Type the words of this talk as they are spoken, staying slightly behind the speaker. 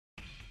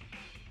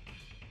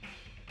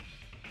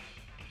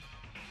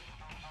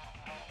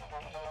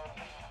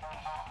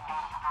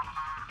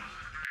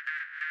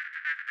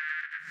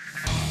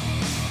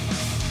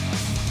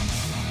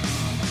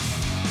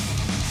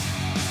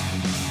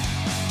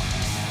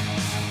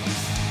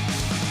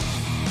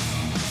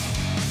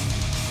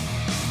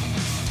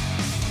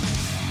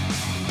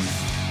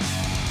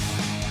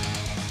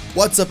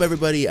What's up,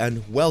 everybody,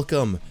 and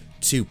welcome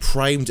to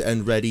Primed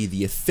and Ready,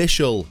 the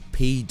official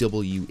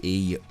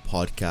PWE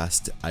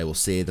podcast. I will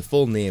say the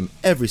full name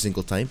every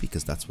single time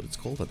because that's what it's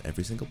called on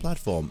every single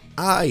platform.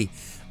 I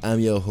am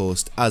your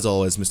host, as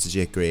always, Mr.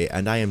 Jake Gray,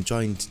 and I am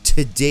joined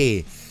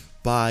today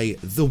by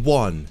the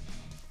one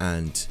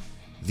and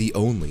the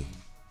only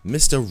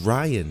Mr.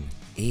 Ryan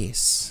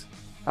Ace.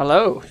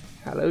 Hello.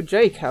 Hello,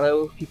 Jake.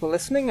 Hello, people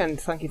listening,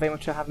 and thank you very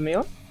much for having me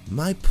on.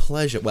 My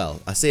pleasure.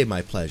 Well, I say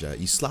my pleasure.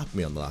 You slapped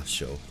me on the last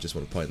show. Just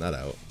want to point that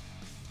out.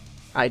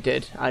 I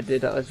did.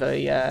 That was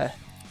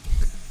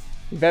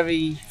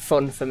very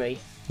fun for me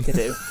to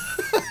do.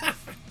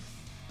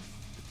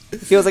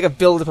 It feels like a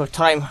build-up of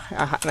time,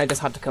 and I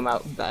just had to come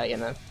out there, you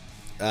know.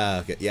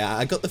 Okay. Yeah,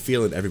 I got the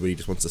feeling everybody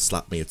just wants to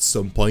slap me at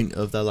some point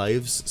of their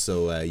lives.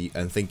 So, I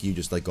think you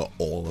just got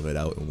all of it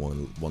out in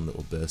one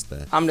little burst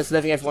there. I'm just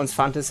living everyone's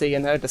fantasy, you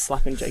know, just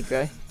slapping Jake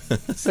Gray.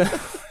 So.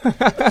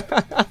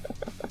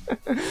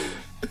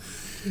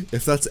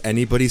 If that's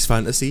anybody's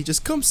fantasy,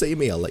 just come see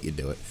me. I'll let you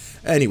do it.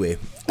 Anyway,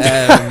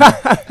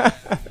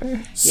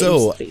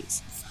 so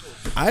please.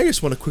 I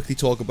just want to quickly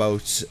talk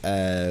about.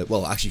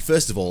 Well, actually,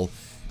 first of all,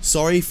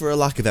 sorry for a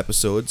lack of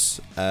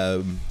episodes.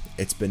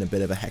 It's been a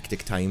bit of a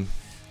hectic time.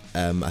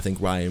 I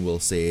think Ryan will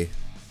say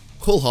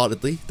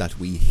wholeheartedly that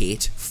we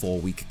hate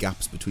 4-week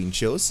gaps between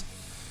shows.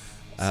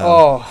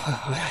 I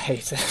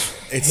hate it.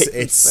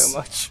 It's so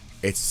much.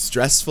 It's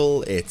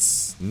stressful,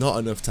 it's not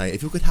enough time.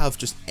 If you could have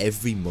just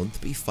every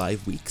month be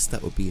 5 weeks,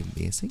 that would be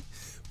amazing.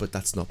 But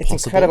that's not possible.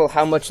 It's incredible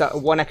how much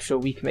that one extra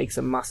week makes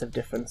a massive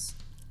difference.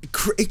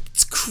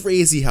 It's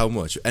crazy how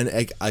much. And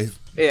I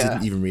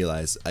didn't even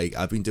realise.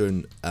 I've been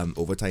doing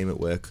overtime at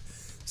work.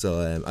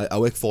 So I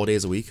work 4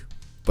 days a week,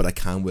 but I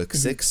can work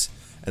 6.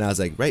 And I was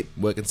like, right,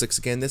 working 6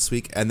 again this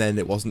week. And then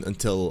it wasn't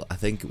until, I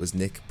think it was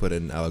Nick put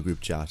in our group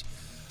chat,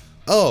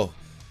 oh,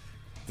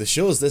 the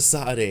show's this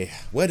Saturday.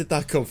 Where did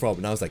that come from?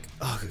 And I was like,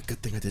 oh,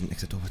 good thing I didn't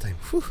accept overtime.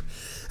 Whew.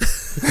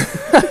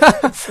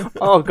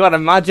 Oh, God,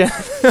 imagine.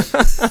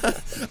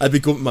 I'd be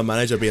going to my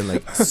manager being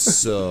like,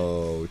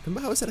 so,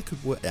 remember how I said I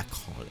could work? I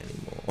can't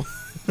anymore.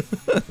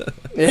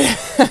 Yeah.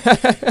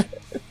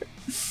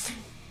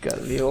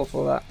 Gotta be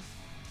awful, that.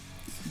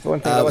 The one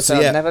thing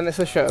I'll never miss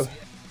a show.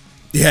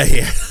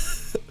 Yeah.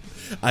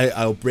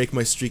 I'll break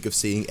my streak of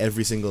seeing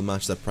every single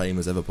match that Prime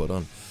has ever put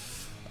on.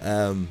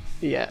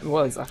 Yeah,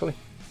 well, exactly.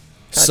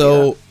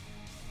 So,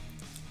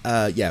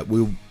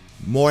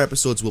 more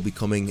episodes will be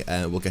coming.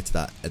 We'll get to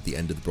that at the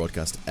end of the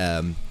broadcast.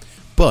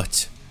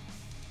 But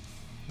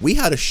we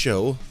had a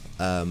show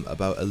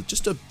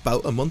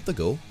about a month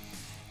ago.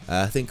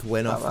 I think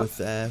went off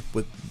with a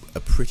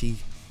pretty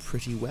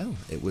well.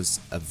 It was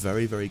a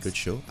very, very good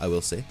show, I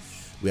will say.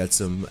 We had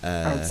some.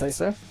 I would say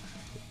so.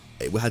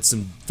 We had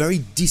some very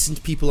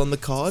decent people on the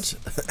card.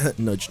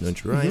 Nudge,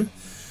 nudge, Ryan.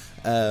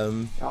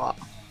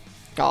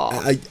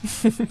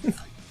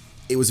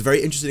 It was a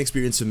very interesting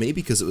experience for me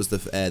because it was the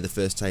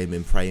first time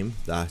in Prime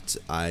that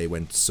I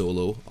went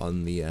solo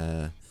on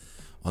the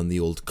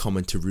old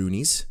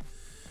Commentaroonies.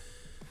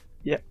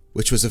 Yep.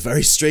 Which was a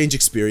very strange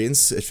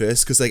experience at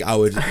first because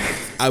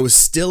I was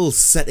still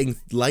setting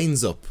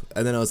lines up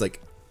and then I was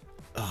like,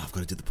 oh, I've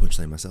got to do the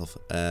punchline myself.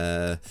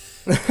 There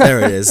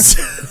it is.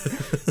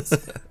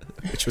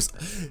 Which was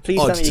please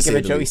tell me you give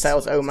a Joey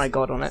Styles "Oh my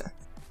God" on it.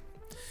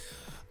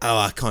 Oh,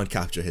 I can't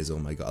capture his "oh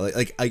my God."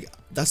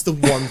 That's the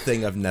one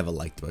thing I've never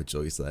liked about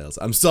Joey Styles.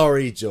 I'm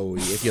sorry, Joey,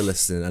 if you're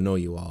listening. I know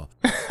you are.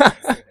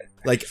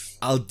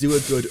 I'll do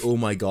a good "oh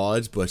my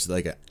God," but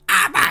my God,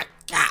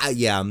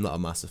 yeah, I'm not a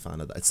massive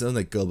fan of that. It sounds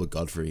like Gilbert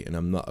Godfrey, and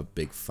I'm not a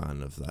big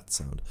fan of that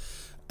sound.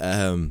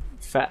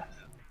 Fair.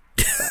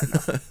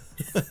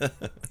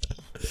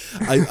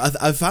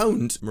 I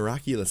found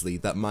miraculously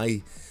that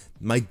my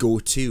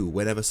go-to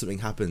whenever something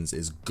happens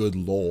is "Good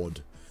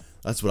Lord."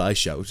 That's what I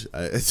shout.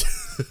 I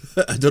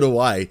don't know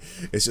why.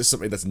 It's just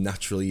something that's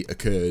naturally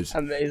occurred.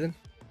 Amazing.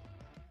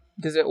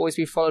 Does it always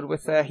be followed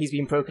with "he's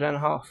been broken in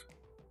half"?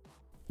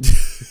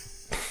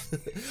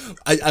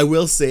 I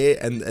will say,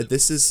 and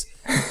this is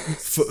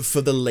for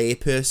the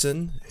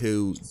layperson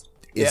who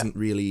isn't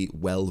really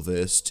well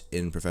versed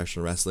in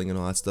professional wrestling and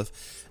all that stuff.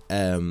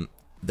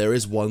 There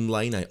is one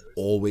line I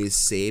always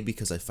say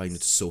because I find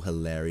it so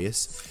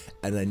hilarious,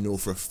 and I know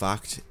for a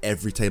fact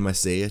every time I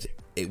say it,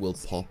 it will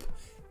pop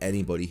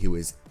anybody who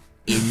is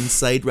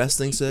inside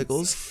wrestling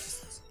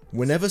circles.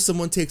 Whenever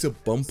someone takes a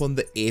bump on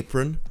the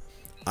apron,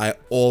 I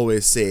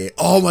always say,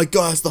 oh my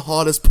God, it's the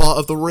hardest part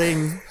of the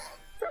ring.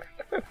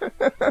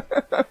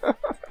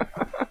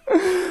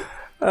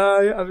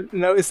 I've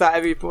noticed that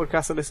every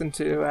podcast I listen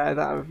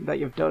to that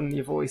you've done,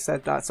 you've always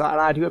said that, so,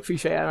 and I do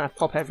appreciate it, and I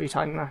pop every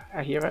time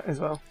I hear it as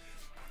well.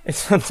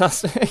 It's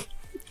fantastic.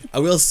 I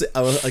will say,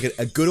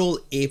 a good old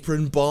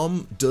apron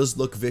bomb does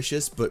look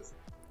vicious, but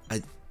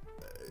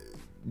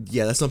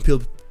let's not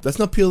peel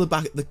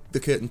the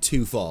curtain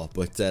too far.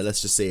 But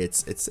let's just say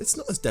it's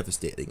not as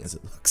devastating as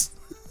it looks.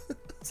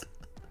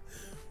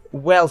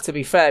 Well, to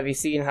be fair, have you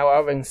seen how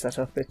our ring's set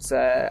up? It's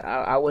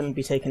I wouldn't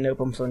be taking no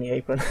bumps on the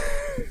apron.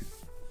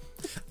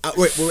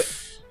 Wait.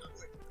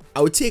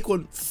 I would take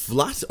one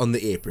flat on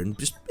the apron,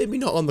 just maybe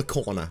not on the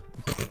corner.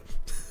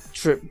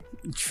 True.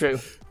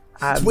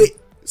 Wait,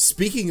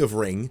 speaking of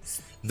ring,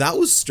 that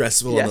was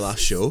stressful on the last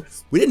show.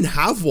 We didn't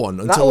have one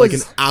until like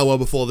an hour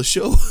before the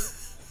show.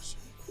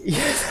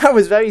 Yeah, that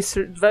was very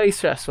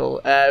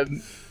stressful.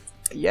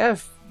 Yeah,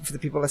 for the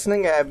people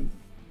listening,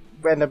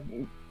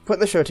 when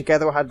putting the show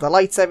together, we had the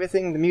lights,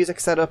 everything, the music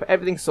set up,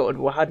 everything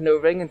sorted. We had no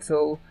ring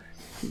until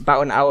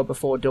about an hour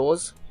before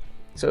doors.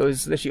 So it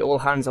was literally all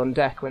hands on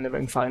deck when the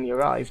ring finally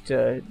arrived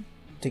to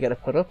get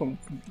it put up. And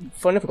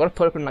funny enough, we got it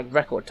put up in like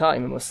record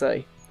time, I must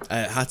say.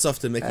 Hats off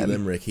to Mickey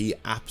Limerick. He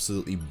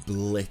absolutely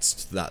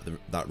blitzed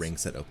that ring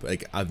setup.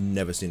 Like, I've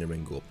never seen a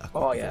ring go up that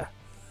quick. Oh yeah,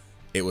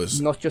 it was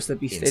not just the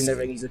beast in the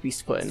ring; he's the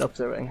beast putting up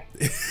the ring.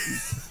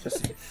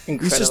 Just incredible.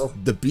 He's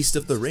just the beast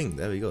of the ring.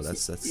 There we go.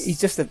 That's. He's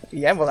just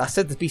well, that's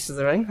it. The beast of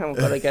the ring, and we've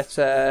got to get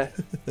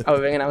our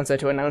ring announcer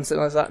to announce it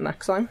as that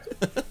next time.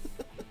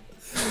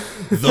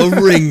 The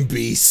ring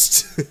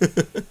beast.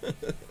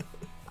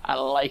 I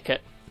like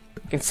it.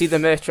 I can see the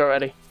merch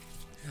already.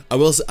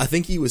 I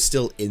think he was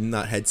still in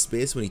that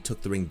headspace when he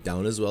took the ring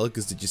down as well,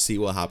 because did you see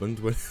what happened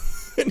when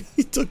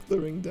he took the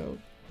ring down?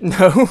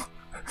 No.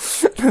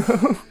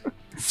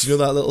 Do you know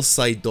that little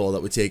side door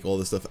that would take all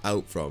the stuff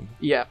out from?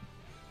 Yeah.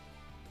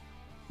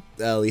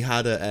 Well, he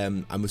had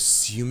a, I'm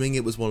assuming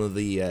it was one of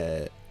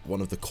the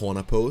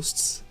corner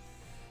posts.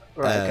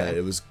 Right, okay.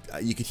 It was,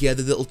 you could hear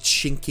the little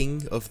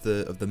chinking of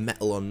the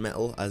metal on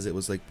metal as it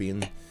was like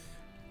being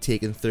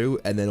taken through,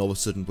 and then all of a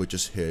sudden we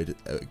just heard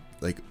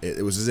like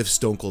it was as if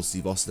Stone Cold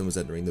Steve Austin was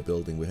entering the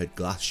building. We heard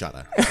glass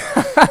shatter.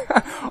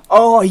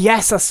 Oh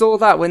yes, I saw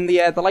that when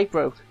the light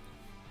broke.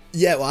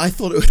 Yeah, well, I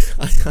thought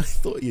I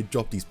thought he had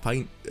dropped his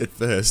pint at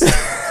first.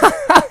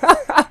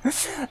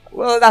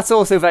 Well, that's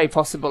also very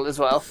possible as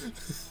well.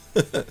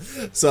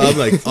 So I'm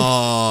like,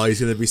 oh,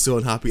 he's gonna be so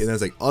unhappy, and then I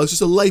was like, oh, it's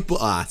just a light, but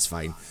it's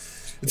fine.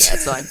 Yeah,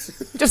 it's fine.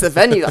 Just the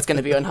venue that's going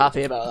to be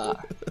unhappy about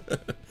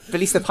that. But at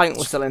least the pint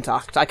was still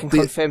intact. I can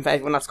confirm for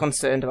everyone that's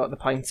concerned about the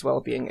pint's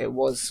well-being, it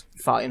was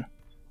fine.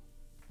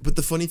 But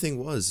the funny thing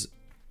was,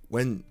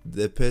 when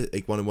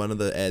one of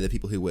the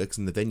people who works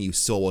in the venue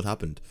saw what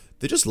happened,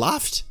 they just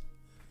laughed.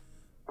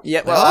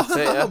 Yeah, well, that's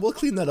it, yeah. We'll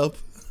clean that up.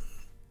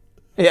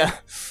 Yeah.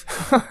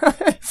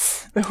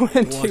 They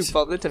weren't too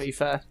bothered, to be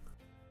fair.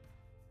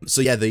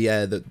 So yeah,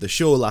 the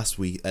show last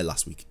week.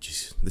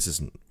 Jeez, this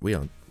isn't. We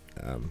aren't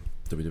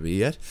WWE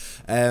yet.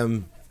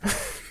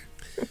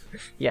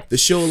 Yeah. The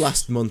show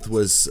last month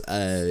was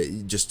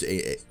just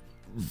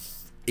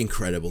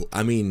incredible.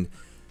 I mean,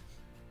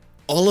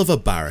 Oliver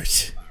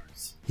Barrett,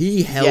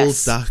 he held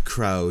that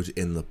crowd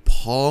in the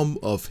palm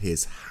of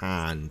his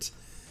hand.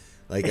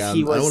 Like,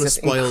 he was I don't want to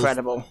spoil.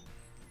 Incredible.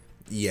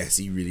 Yes,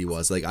 he really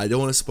was. Like, I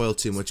don't want to spoil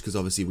too much because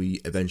obviously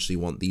we eventually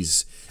want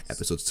these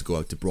episodes to go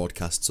out to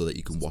broadcast so that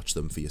you can watch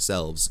them for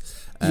yourselves.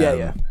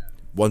 Yeah.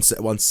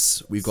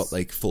 Once we've got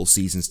like full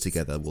seasons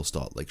together, we'll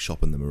start like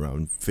shopping them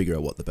around, figure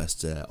out what the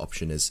best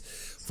option is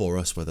for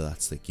us, whether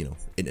that's like, you know,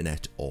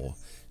 internet or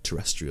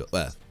terrestrial.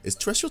 Is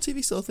terrestrial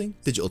TV still a thing?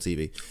 Digital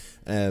TV.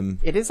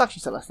 It is actually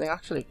still a thing,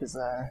 actually, because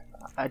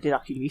I did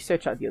actually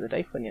research that the other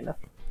day, funny enough.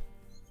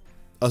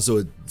 Oh,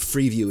 so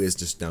Freeview is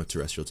just now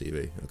terrestrial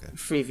TV. Okay.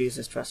 Freeview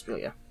is terrestrial,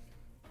 yeah.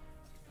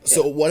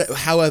 So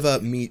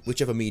whichever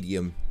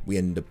medium we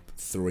end up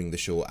throwing the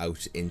show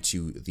out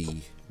into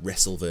the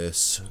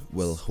Wrestleverse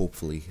will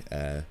hopefully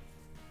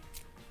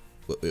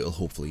it'll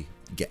hopefully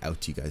get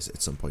out to you guys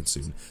at some point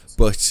soon.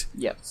 But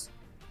yep.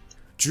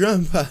 Do you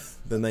remember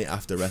the night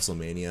after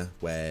WrestleMania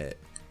where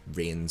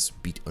Reigns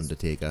beat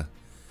Undertaker?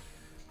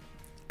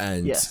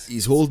 And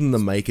he's holding the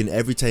mic, and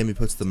every time he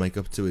puts the mic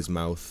up to his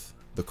mouth,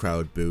 the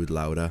crowd booed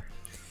louder.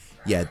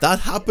 Yeah, that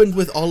happened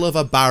with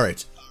Oliver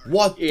Barrett.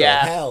 What the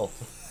hell?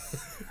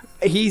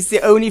 He's the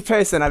only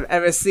person I've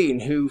ever seen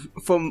who,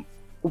 from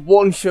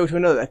one show to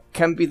another,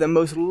 can be the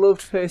most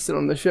loved person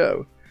on the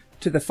show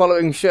to the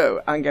following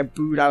show and get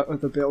booed out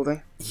of the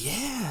building.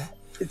 Yeah.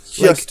 It's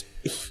just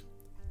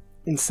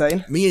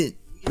insane. Me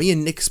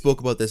and Nick spoke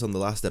about this on the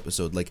last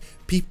episode. Like,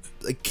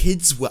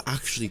 kids were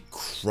actually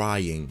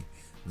crying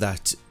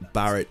that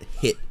Barrett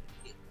hit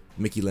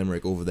Mickey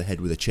Limerick over the head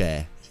with a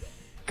chair.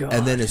 God.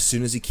 And then as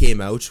soon as he came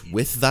out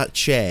with that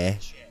chair,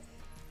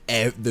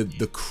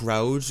 the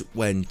crowd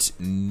went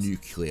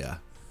nuclear.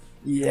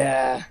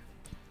 Yeah.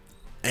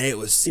 And it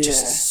was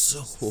just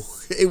so...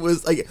 It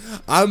was like,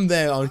 I'm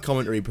there on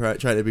commentary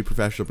trying to be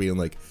professional, being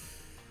like,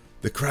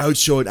 the crowd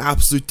showed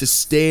absolute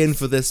disdain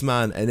for this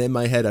man. And in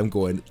my head, I'm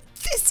going,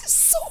 this is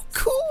so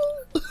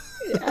cool.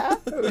 Yeah.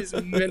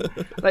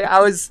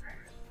 It was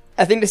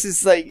I think this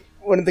is like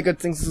one of the good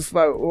things is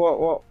about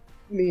what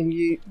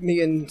me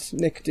and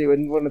Nick do,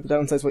 and one of the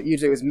downsides what you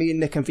do is me and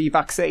Nick can be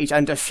backstage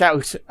and just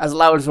shout as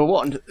loud as we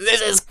want,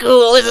 this is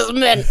cool, this is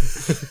mint.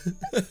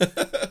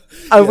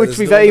 Which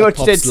we very much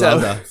did so.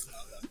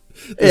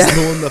 There's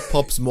no one that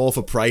pops more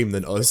for Prime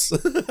than us.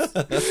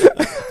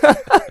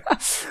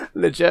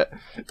 legit.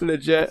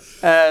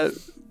 But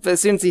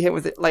as soon as he hit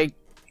with it, like,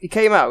 he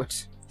came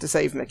out to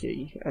save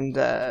Mickey, and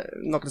I'm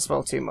not going to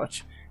spoil too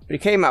much, but he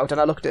came out and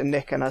I looked at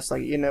Nick and I was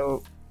like, you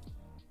know,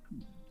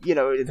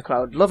 the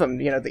crowd love him.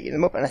 They eat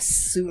him up, and as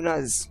soon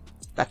as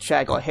that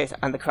chair got hit,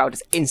 and the crowd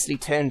just instantly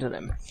turned on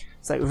him,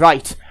 it's like,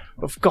 right,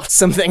 we've got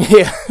something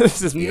here.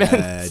 This is mint.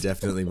 Yeah,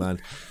 definitely, man.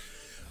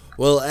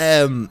 Well,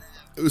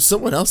 it was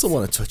someone else I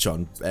want to touch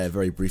on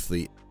very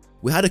briefly.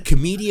 We had a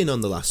comedian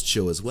on the last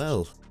show as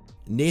well,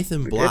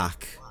 Nathan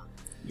Black.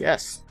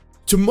 Yes.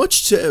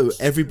 Much to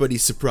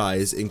everybody's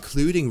surprise,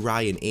 including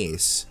Ryan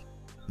Ace,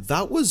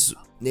 that was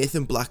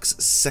Nathan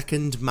Black's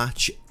second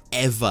match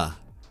ever.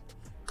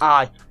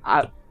 I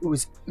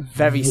was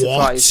very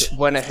surprised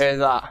when I heard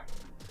that.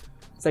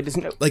 It's like, there's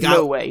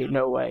no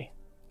way.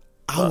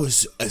 I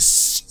was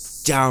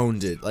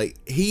astounded. Like,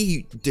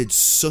 he did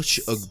such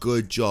a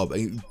good job.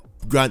 And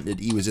granted,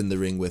 he was in the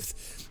ring with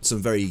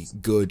some very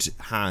good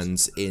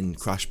hands in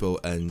Crashbow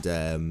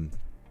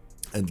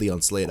and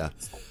Leon Slater.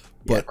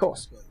 But, yeah, of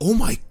course. Oh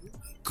my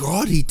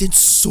God, he did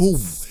so.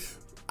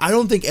 I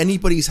don't think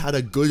anybody's had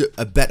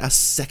a better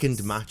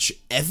second match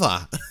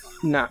ever.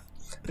 Nah.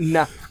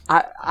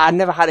 I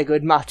never had a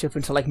good match up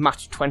until like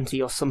match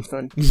 20 or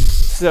something.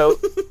 So,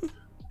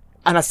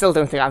 and I still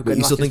don't think I've good.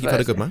 You matches still think you've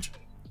had a good first.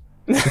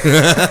 match?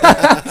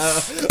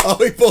 Oh,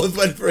 we both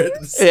went for it.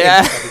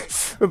 Yeah,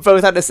 we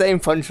both had the same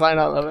punchline.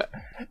 I love it.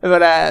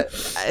 But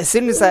as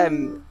soon as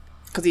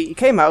because he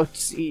came out,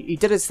 he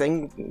did his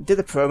thing, did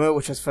the promo,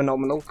 which was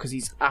phenomenal because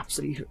he's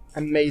absolutely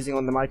amazing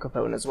on the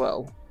microphone as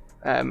well.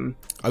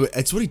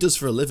 It's what he does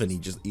for a living.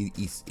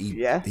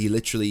 He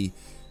literally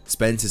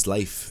spends his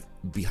life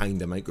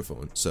behind a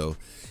microphone, so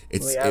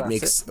it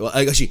makes. Well,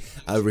 actually,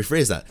 I'll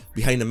rephrase that: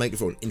 behind a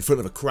microphone in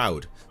front of a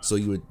crowd. So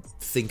you would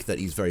think that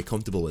he's very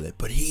comfortable with it,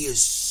 but he is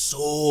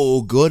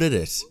so good at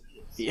it.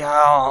 Yeah,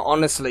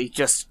 honestly,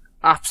 just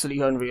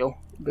absolutely unreal.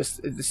 As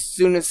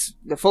soon as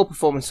the full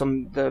performance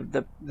from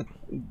the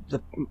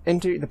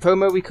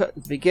promo we cut at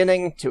the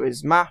beginning to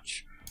his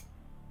match,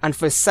 and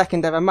for his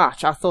second ever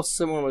match, I thought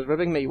someone was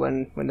ribbing me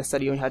when they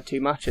said he only had 2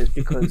 matches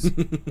because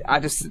I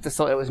just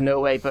thought it was no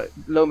way. But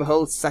lo and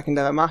behold, second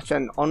ever match,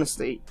 and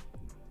honestly,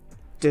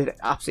 did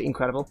absolutely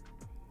incredible.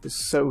 It was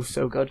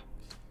so good.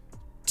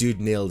 Dude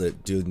nailed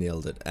it.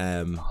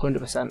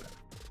 100%.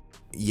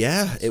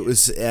 Yeah, it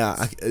was.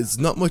 It's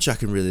not much I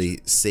can really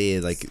say.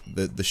 Like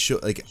the show.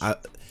 Like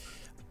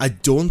I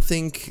don't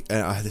think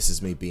this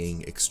is me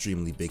being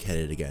extremely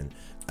big-headed again.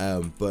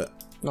 But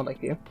not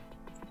like you.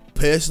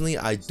 Personally,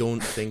 I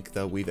don't think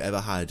that we've ever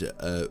had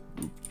a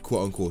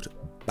quote-unquote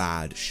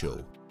bad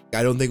show.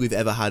 I don't think we've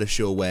ever had a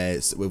show where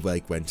we've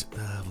like went,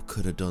 we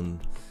could have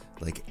done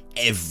like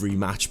every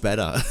match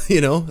better.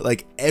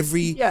 Like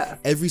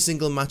every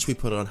single match we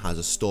put on has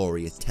a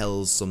story. It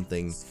tells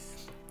something.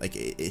 Like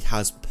it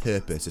has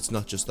purpose. It's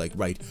not just like,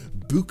 right,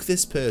 book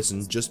this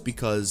person just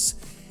because.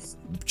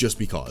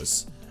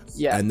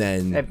 Yeah, and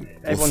then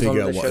we'll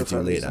figure out what to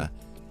do later.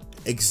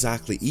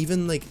 Exactly.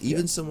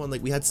 Even someone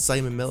like we had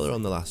Simon Miller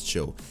on the last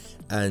show,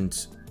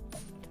 and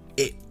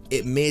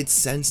it made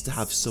sense to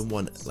have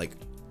someone like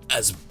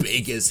as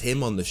big as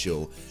him on the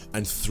show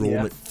and throw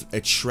him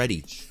at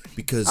Shreddy,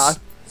 because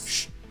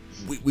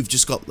we've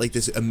just got like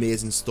this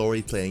amazing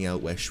story playing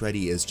out where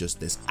Shreddy is just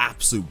this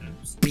absolute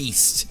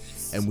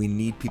beast, and we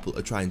need people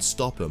to try and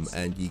stop him.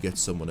 And you get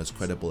someone as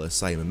credible as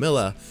Simon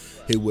Miller,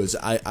 who was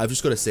I've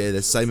just got to say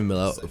this, Simon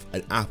Miller,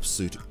 an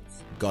absolute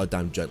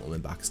goddamn gentleman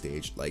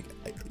backstage. Like,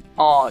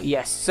 oh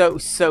yes,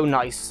 so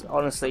nice.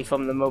 Honestly,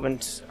 from the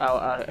moment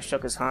I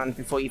shook his hand,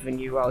 before he even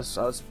knew I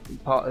was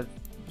part of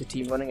the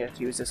team running it,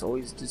 he was just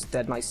always just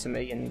dead nice to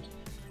me, and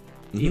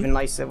even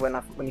nicer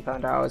when he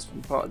found out I was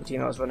part of the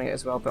team I was running it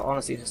as well. But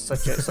honestly, he's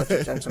such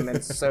a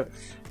gentleman. So,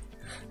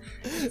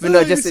 but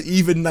no, just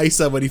even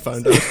nicer when he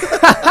found out.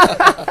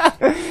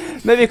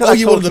 Maybe because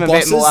I talked to him a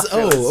bit more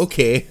afterwards. Oh,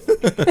 okay.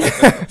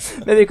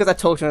 Maybe because I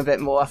talked to him a bit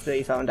more after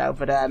he found out.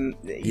 But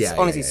he's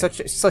honestly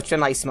such a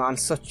nice man.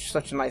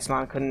 Such a nice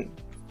man.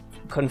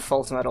 Couldn't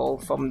fault him at all.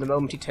 From the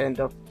moment he turned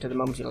up to the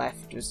moment he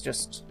left, it was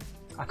just,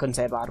 I couldn't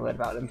say a bad word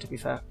about him, to be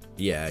fair.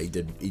 Yeah, he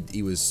did.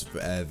 He was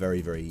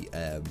very, very.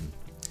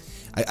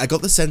 I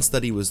got the sense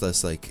that he was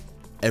this, like,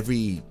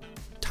 every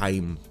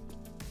time.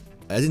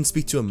 I didn't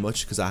speak to him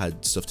much because I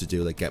had stuff to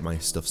do, like get my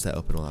stuff set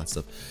up and all that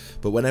stuff.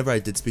 But whenever I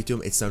did speak to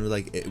him, it sounded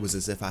like it was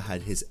as if I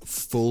had his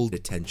full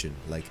attention.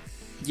 Like,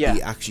 he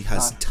actually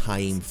has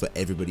time for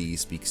everybody he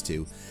speaks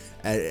to.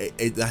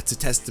 That's a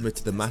testament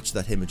to the match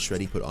that him and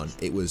Shreddy put on.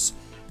 It was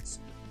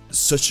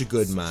such a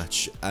good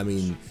match. I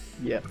mean,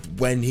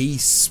 when he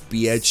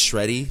speared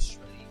Shreddy,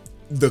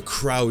 the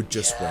crowd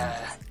just went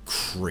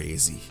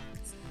crazy.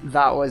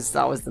 That was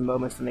the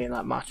moment for me in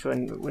that match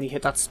when he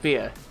hit that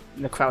spear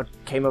and the crowd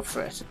came up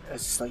for it.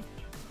 It's just like,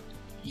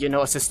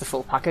 it's just the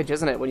full package,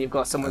 isn't it? When you've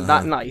got someone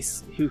that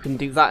nice who can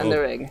do that in the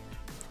ring,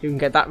 who can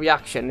get that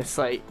reaction, it's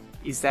like,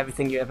 is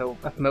everything you ever, a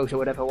promoter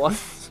would ever want.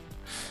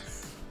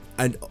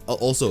 And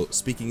also,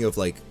 speaking of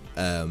like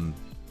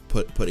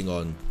putting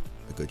on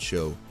a good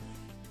show,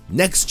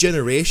 Next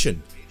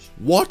Generation,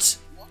 what?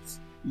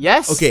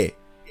 Yes. Okay,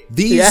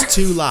 these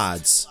two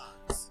lads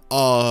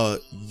are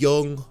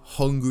young,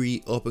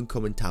 hungry,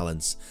 up-and-coming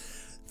talents.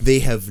 They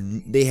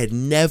had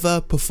never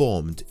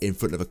performed in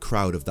front of a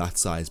crowd of that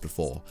size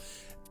before.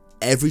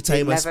 every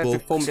time I never spoke,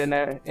 performed in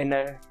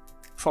a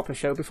proper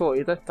show before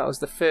either. That was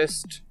the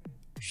first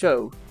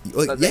show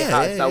like, that they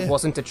had that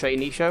wasn't a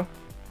trainee show.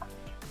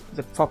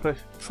 The proper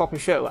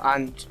show,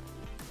 and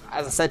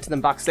as I said to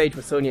them backstage,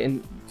 we're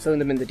throwing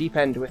them in the deep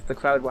end with the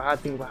crowd. I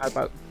think we had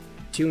about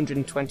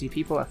 220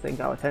 people. I think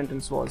our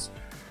attendance was.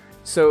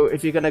 So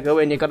if you're gonna go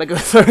in, you gotta go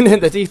thrown in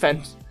the deep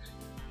end.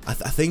 I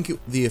think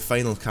the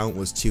final count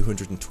was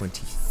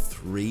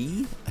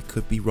 223. I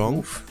could be wrong.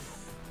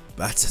 Oof.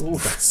 That's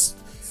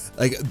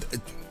like,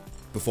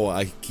 before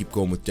I keep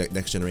going with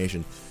Next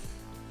Generation.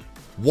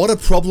 What a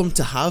problem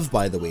to have,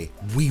 by the way.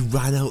 We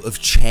ran out of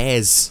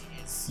chairs.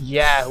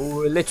 Yeah, we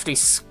were literally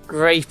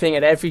scraping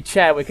at every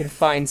chair we could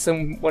find.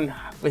 Someone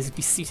was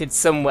be seated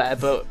somewhere,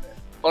 but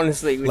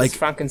honestly, we just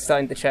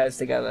Frankensteined the chairs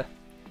together.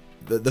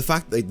 The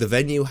fact that the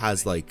venue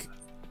has like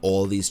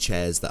all these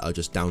chairs that are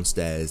just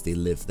downstairs, they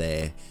live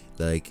there.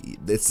 Like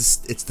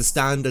it's the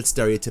standard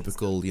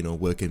stereotypical,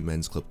 working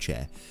men's club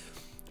chair.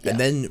 Yeah. And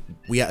then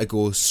we had to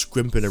go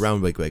scrimping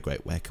around, like,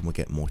 right, where can we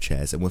get more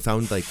chairs? And we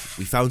found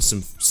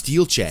some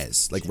steel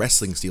chairs, like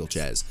wrestling steel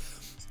chairs,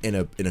 in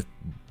a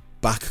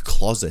back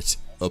closet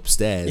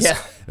upstairs. Yeah.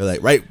 We're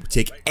like, right,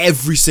 take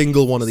every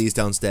single one of these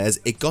downstairs.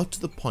 It got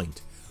to the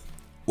point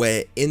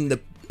where in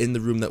the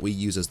room that we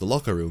use as the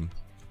locker room,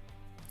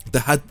 they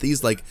had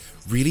these like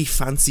really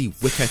fancy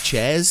wicker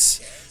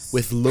chairs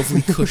with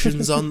lovely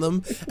cushions on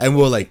them, and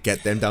we're like,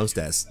 get them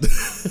downstairs.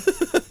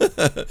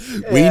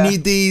 We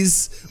need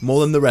these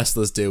more than the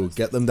wrestlers do.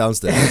 Get them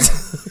downstairs.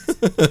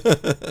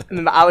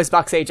 I was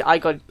backstage. I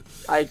got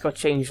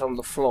changed on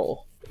the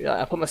floor.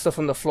 I put my stuff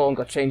on the floor and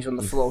got changed on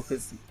the floor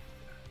because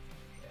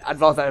I'd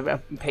rather a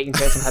paying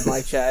person had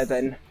my chair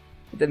than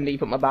me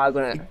put my bag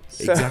on it.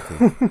 So.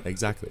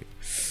 Exactly.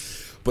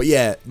 But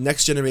yeah,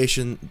 Next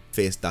Generation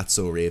faced That's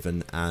So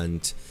Raven,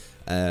 and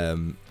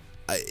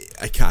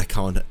I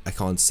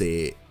can't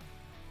say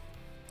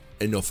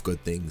enough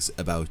good things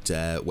about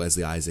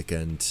Wesley Isaac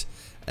and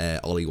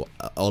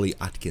Ollie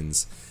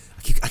Atkins.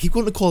 I keep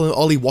going to call him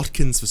Ollie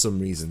Watkins for some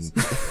reason.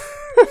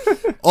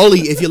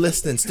 Ollie, if you're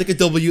listening, stick a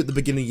W at the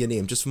beginning of your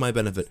name, just for my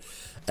benefit.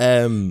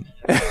 Mr.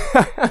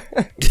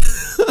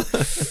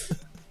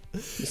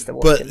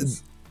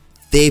 Watkins.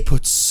 But they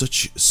put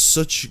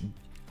such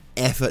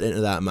effort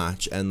into that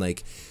match, and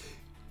like,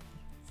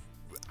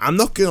 I'm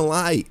not gonna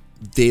lie,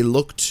 they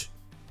looked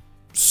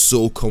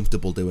so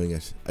comfortable doing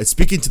it.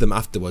 Speaking to them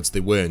afterwards,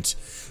 they weren't,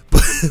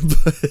 but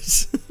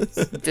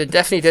they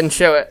definitely didn't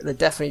show it. They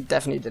definitely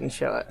didn't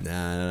show it.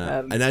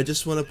 Nah. And I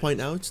just want to point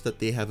out that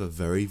they have a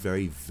very,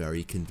 very,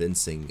 very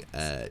convincing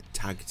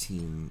tag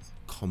team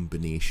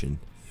combination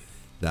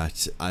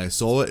that I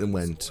saw it and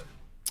went,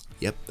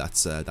 yep,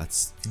 that's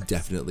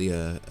definitely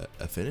a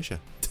finisher.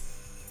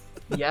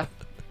 Yeah.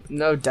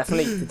 No,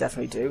 definitely, they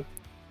definitely do.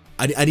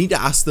 I need to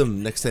ask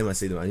them next time I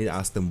see them. I need to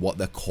ask them what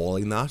they're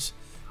calling that,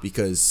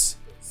 because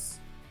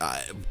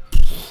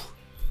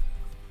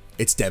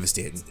it's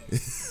devastating.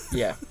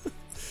 Yeah.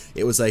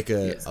 It was like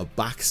a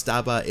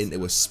backstabber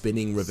into a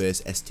spinning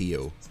reverse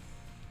STO.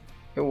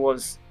 It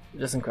was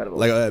just incredible.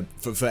 Like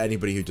for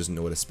anybody who doesn't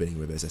know what a spinning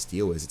reverse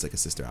STO is, it's like a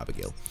Sister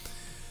Abigail.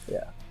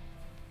 Yeah.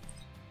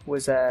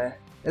 It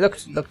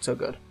looked so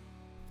good.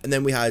 And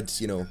then we had,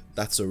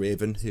 That's So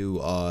Raven, who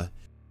are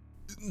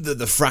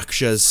the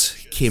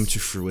fractures came to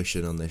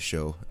fruition on this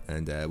show,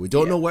 and we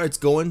don't know where it's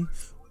going.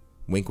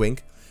 Wink,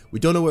 wink. We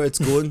don't know where it's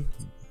going,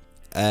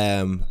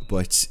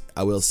 but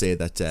I will say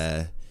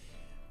that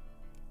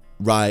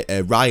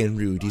Ryan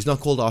Rude, he's not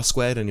called R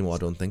Squared anymore, I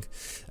don't think.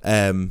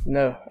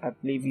 No, I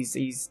believe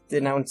he's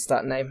denounced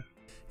that name.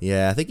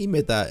 Yeah, I think he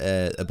made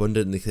that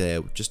abundantly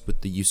clear just with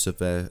the use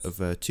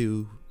of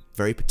two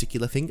very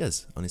particular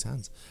fingers on his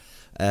hands.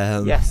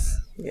 Yes,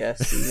 he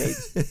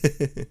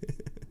made.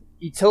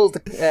 He told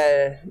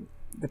the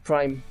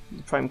prime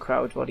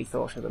crowd what he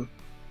thought of them.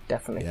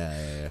 Definitely.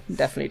 Yeah.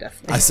 Definitely.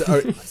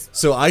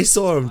 So I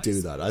saw him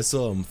do that. I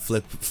saw him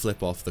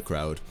flip off the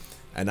crowd,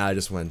 and I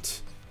just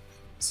went,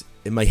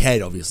 in my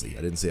head, obviously,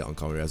 I didn't see it on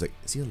camera. I was like,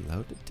 is he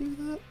allowed to do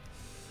that?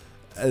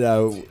 And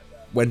I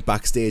went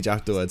backstage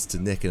afterwards to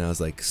Nick, and I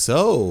was like,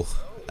 so,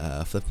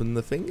 flipping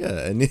the finger.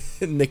 And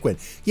Nick went,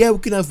 yeah, we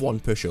can have one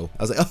per show.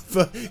 I was like,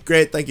 oh,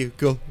 great, thank you,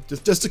 cool.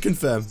 Just to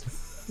confirm.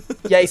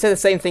 Yeah, he said the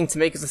same thing to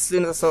me, because as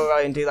soon as I saw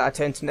Ryan do that, I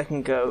turned to Nick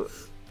and go,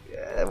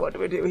 what do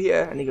we do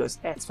here? And he goes,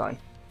 it's fine.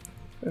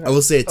 I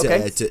will say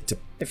Okay.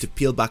 to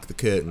peel back the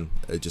curtain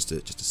just a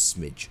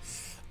smidge.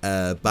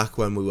 Back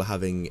when we were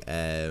having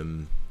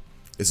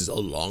this is a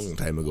long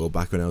time ago.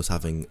 Back when I was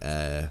having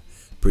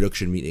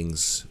production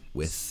meetings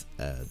with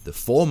the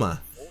former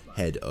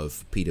head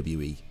of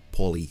PWE,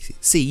 Paulie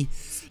C,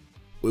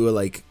 we were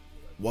like,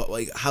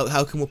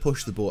 how can we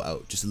push the boat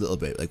out just a little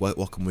bit? Like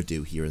what can we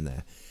do here and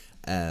there?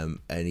 And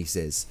he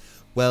says,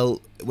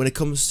 well, when it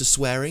comes to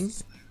swearing,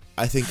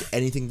 I think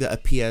anything that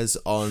appears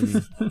on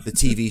the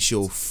TV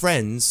show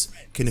Friends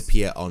can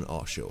appear on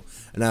our show.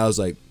 And I was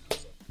like,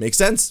 makes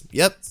sense.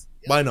 Yep.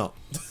 Why not?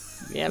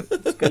 Yeah,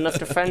 it's good enough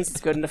for Friends, it's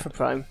good enough for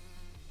Prime.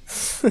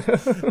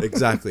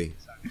 Exactly.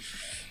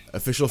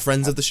 Official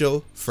friends of the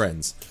show,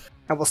 Friends.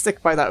 And we'll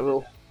stick by that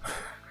rule.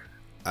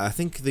 I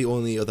think the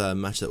only other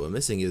match that we're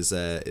missing is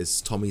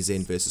Tommy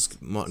Zayn versus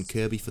Martin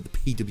Kirby for the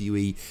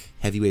PWE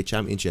Heavyweight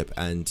Championship,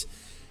 and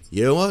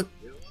you know what?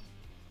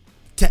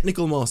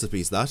 Technical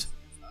masterpiece, that.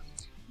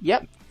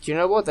 Yep. Do you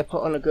know what? They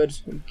put on a good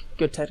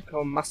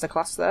technical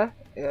masterclass there.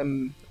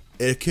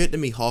 It occurred to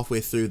me halfway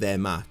through their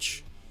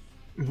match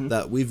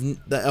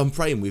that on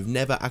Prime we've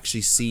never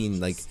actually seen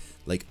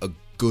like a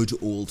good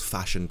old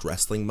fashioned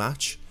wrestling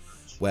match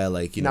where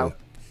you know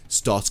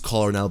starts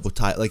collar and elbow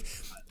tie. Like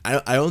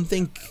I don't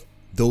think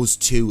those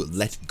two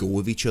let go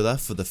of each other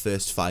for the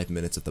first 5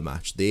 minutes of the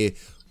match. They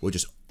were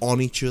just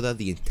on each other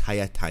the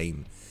entire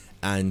time.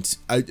 And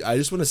I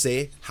just want to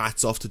say,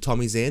 hats off to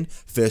Tommy Zayn.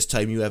 First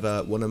time you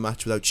ever won a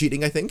match without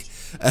cheating, I think.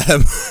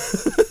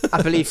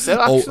 I believe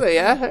so, actually,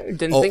 yeah.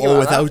 Didn't think about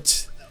without,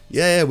 that.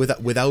 Yeah,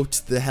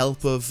 without the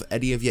help of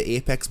any of your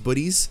Apex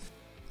buddies.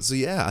 So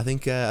yeah, I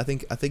think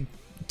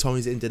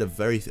Tommy Zayn did a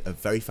very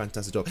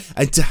fantastic job.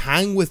 And to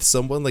hang with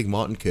someone like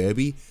Martin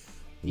Kirby,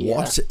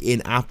 what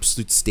an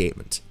absolute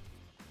statement.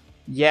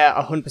 Yeah,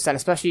 100%.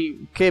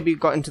 Especially Kirby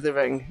got into the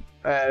ring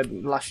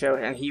last show,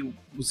 and he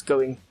was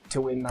going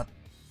to win that.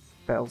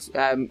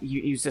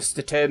 He was just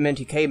determined.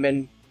 He came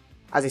in,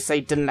 as I say,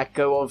 didn't let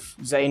go of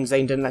Zayn.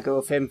 Zayn didn't let go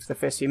of him for the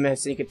first few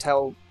minutes, and you could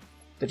tell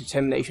the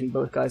determination in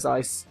both guys'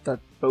 eyes that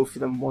both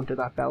of them wanted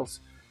that belt,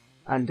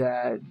 and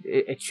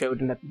it showed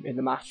in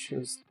the match. It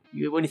was,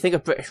 when you think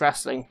of British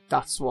wrestling,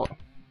 that's what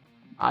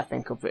I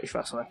think of British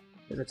wrestling.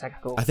 Is a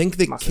technical. I think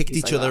they kicked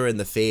each other in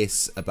the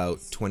face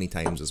about 20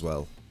 times as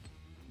well.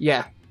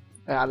 Yeah,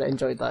 I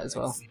enjoyed that as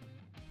well.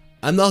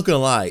 I'm not gonna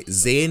lie,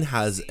 Zayn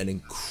has an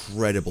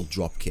incredible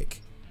drop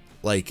kick.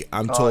 Like,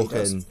 I'm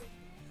talking,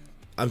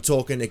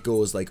 it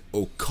goes like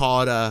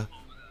Okada,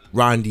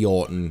 Randy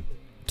Orton,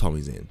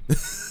 Tommy Zayn.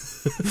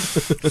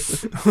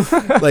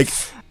 Like,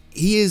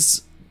 he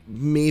is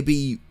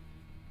maybe...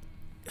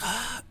 Do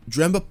you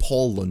remember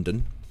Paul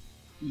London?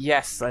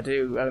 Yes, I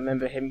do. I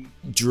remember him.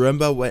 Do you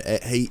remember when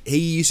he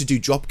used to do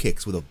drop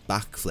kicks with a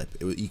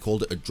backflip? He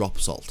called it a drop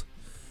salt.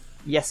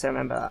 Yes, I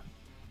remember that.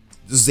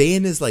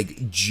 Zayn is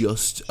like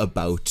just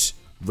about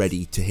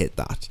ready to hit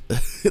that.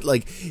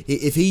 Like,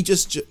 if he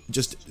just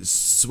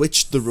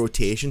switched the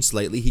rotation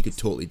slightly, he could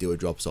totally do a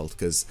drop salt,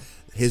 because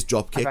his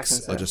drop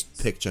kicks are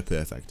just picture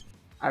perfect.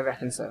 I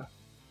reckon so.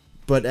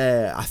 But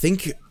I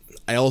think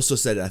I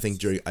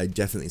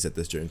definitely said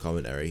this during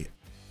commentary.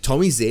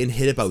 Tommy Zayn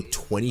hit about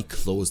 20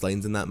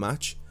 clotheslines in that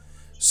match,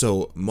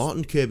 so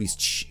Martin Kirby's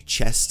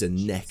chest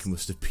and neck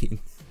must have been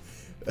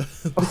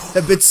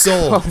a bit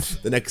sore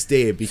the next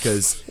day,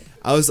 because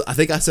I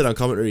think I said on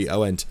commentary, I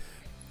went,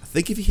 I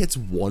think if he hits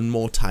one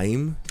more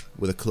time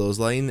with a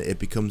clothesline, it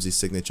becomes his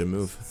signature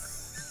move.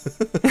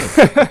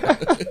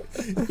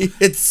 He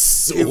hits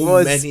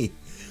so many.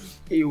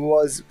 He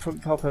was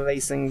proper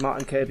racing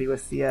Martin Kirby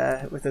with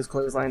those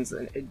clotheslines.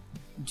 And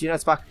do you know,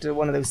 it's back to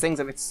one of those things: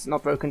 if it's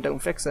not broken, don't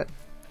fix it.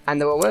 And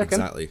they were working.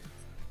 Exactly.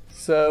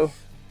 So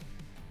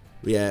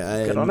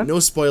yeah, no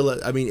spoiler.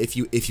 I mean, if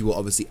you were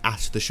obviously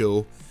at the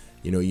show,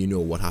 you know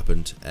what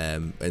happened,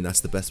 and that's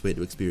the best way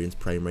to experience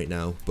Prime right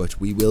now. But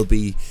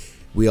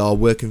we are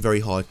working very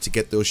hard to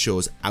get those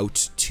shows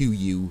out to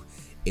you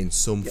in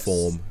some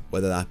form,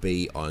 whether that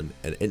be on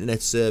an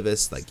internet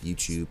service like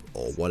YouTube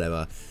or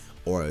whatever,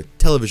 or a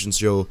television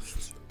show.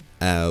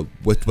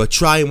 We're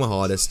trying our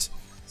hardest.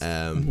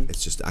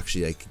 It's just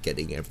actually like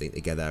getting everything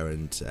together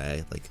and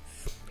like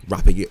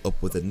wrapping it up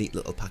with a neat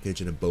little package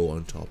and a bow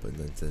on top and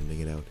then sending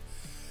it out.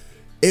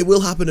 It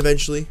will happen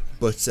eventually,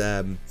 but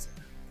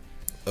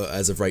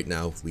as of right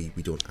now, we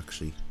don't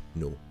actually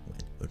know when,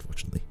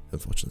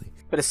 unfortunately.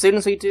 But as soon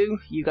as we do,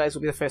 you guys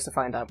will be the first to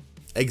find out.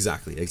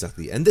 Exactly.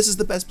 And this is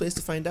the best place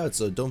to find out,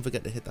 so don't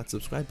forget to hit that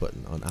subscribe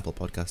button on Apple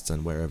Podcasts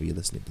and wherever you're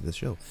listening to this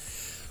show.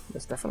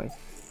 Yes, definitely.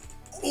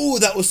 Oh,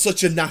 that was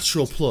such a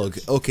natural plug.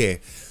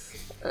 Okay.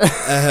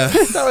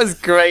 That was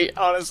great,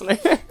 honestly.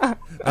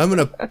 I'm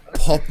going to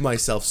pop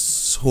myself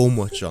so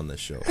much on this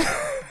show.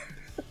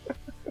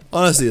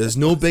 Honestly, there's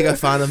no bigger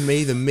fan of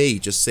me than me,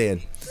 just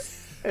saying.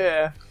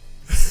 Yeah.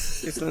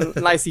 Just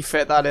nicely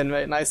fit that in,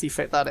 mate. Nicely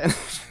fit that in.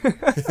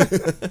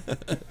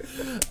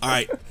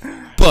 Alright.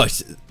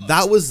 But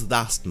that was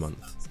last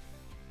month.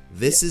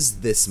 This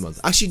is this month.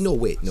 Actually, no,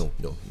 wait. No.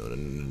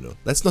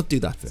 Let's not do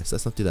that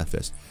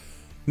first.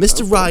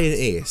 Mr. Ryan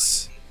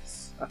Ace.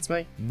 That's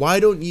me. Why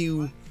don't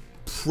you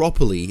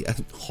properly,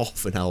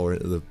 half an hour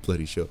into the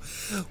bloody show,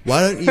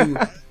 why don't you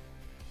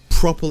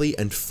properly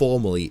and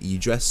formally, you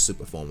dress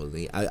super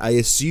formally. I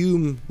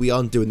assume we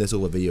aren't doing this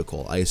over video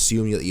call. I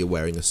assume that you're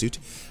wearing a suit.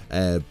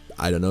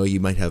 I don't know, you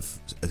might have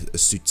a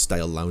suit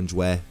style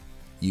loungewear.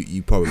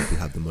 You probably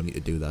have the money to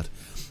do that.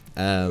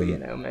 Well, you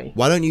know me.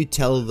 Why don't you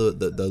tell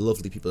the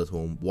lovely people at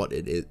home what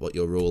it is, what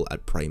your role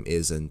at Prime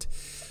is, and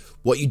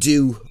what you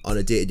do on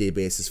a day-to-day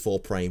basis for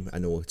Prime. I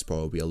know it's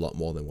probably a lot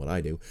more than what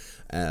I do.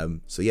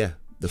 So yeah,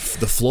 the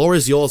floor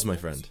is yours, my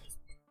friend.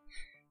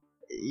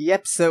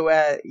 Yep, so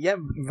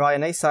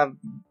Ryan Ace, I've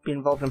been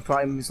involved in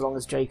Prime as long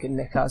as Jake and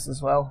Nick has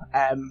as well.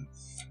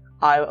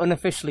 I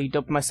unofficially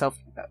dubbed myself,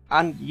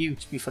 and you,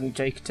 to be funny,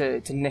 Jake,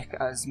 to Nick,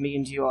 as me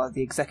and you are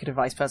the executive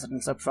vice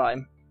presidents of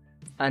Prime.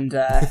 and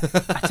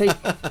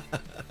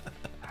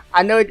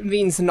I know it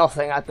means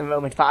nothing at the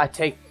moment, but I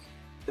take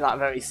that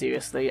very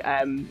seriously.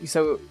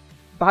 So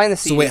behind the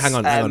scenes. So wait, hang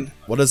on.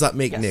 What does that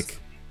make Nick?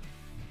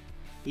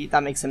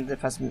 That makes him the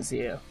president and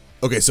CEO.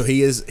 Okay, so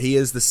he is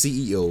the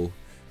CEO.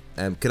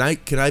 Can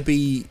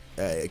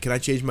I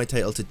change my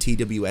title to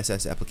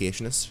TWSS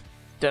applicationist?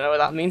 Don't know what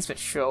that means, but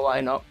sure, why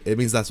not? It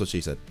means that's what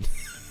she said.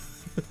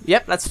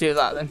 Yep, let's do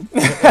that then.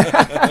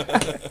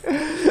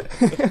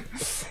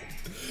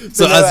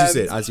 So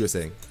as you were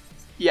saying.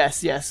 Yes.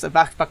 So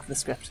back to the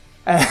script.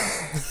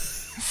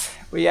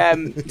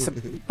 So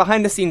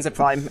behind the scenes of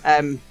Prime,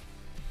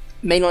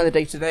 mainly on the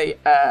day to day,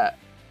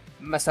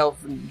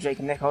 myself and Jake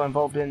and Nick are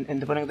involved in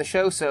the running of the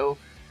show. So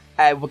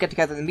we'll get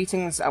together in the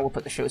meetings and we'll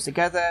put the shows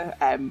together.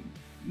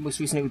 Most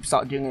recently, we've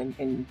started doing it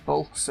in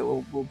bulk,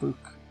 so we'll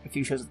book a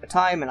few shows at a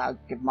time, and I'll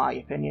give my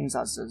opinions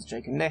as does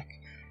Jake and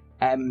Nick.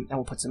 And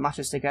we'll put some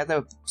matches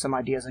together. Some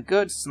ideas are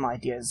good, some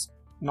ideas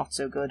not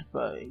so good,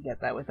 but you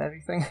get there with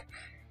everything.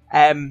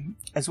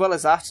 As well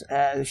as that,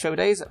 the show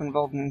days, I'm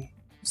involved in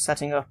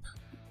setting up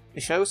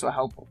the show, so I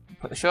help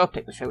put the show up,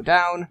 take the show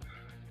down,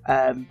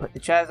 put the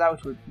chairs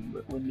out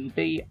when need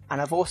be, and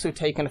I've also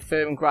taken a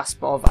firm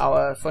grasp of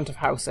our front of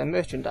house and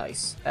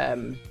merchandise.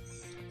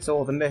 So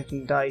all the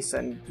merchandise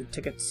and the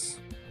tickets,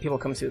 people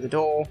come through the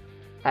door,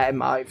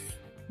 I've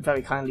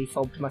very kindly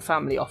fobbed my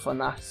family off on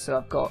that, so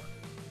I've got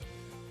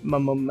my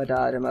mum, my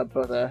dad, and my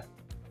brother,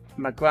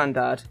 my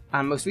granddad,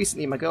 and most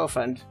recently my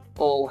girlfriend,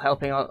 all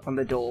helping out on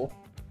the door.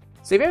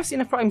 So if you've ever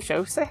seen a Prime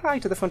show, say hi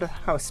to the front of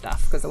house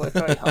staff, because they work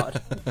very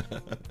hard.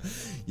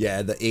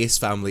 Yeah, the Ace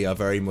family are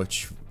very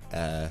much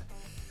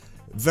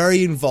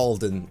very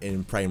involved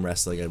in Prime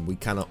Wrestling, and we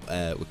cannot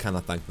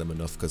thank them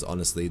enough, because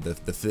honestly,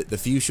 the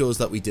few shows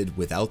that we did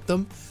without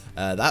them,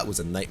 that was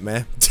a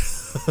nightmare.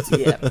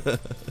 Yeah.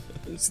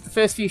 So the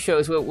first few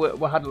shows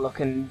we had a look,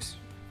 and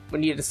we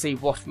needed to see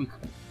what we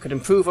could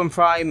improve on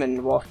Prime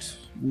and what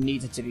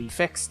needed to be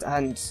fixed,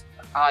 and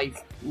I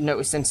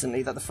noticed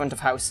instantly that the front of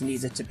house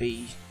needed to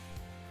be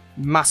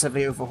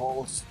massively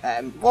overhauled.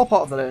 All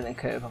part of the learning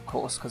curve, of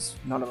course, because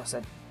none of us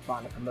had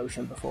run a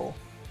promotion before.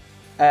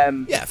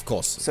 Yeah, of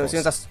course. So as soon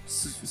as I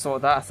saw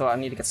that, I thought I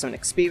need to get someone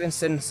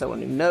experienced in,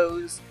 someone who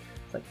knows,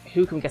 like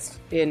who can get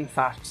in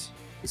that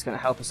is going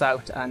to help us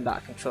out, and that I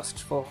can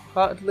trust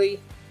full-heartedly.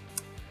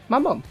 My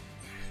mum.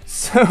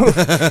 So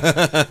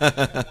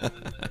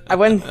I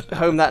went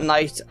home that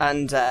night,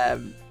 and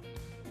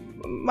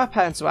my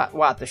parents were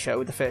at the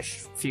show, the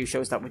first few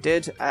shows that we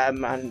did,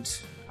 and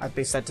I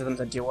basically said to them,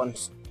 do you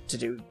want to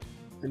do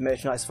the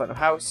merchandise front of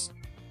house?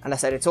 And I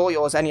said, it's all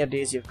yours, any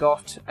ideas you've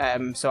got.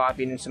 So I've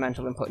been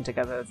instrumental in putting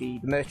together the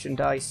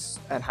merchandise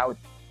and how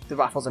the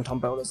raffles and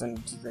tombolas and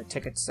the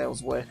ticket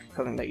sales work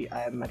currently.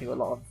 I do a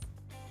lot of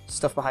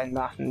stuff behind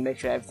that and make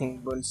sure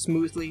everything runs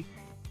smoothly,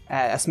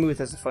 as smooth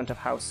as the front of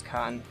house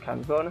can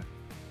run.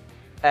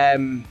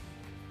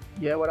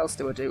 Yeah, what else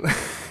do I do?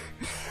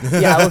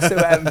 Yeah, also,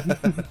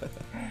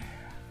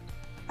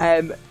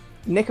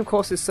 Nick, of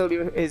course,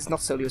 is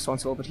not solely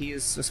responsible, but he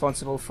is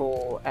responsible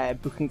for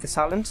booking the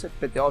talent.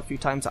 But the odd few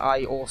times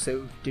I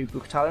also do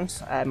book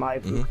talent. I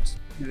booked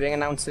the ring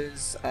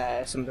announcers,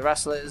 some of the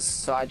wrestlers,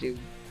 so I do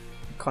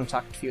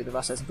contact a few of the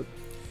wrestlers and book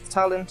the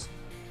talent.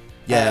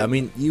 Yeah, I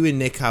mean, you and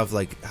Nick have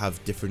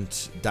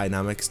different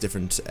dynamics,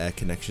 different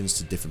connections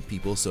to different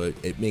people, so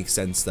it makes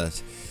sense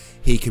that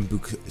he can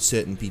book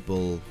certain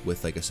people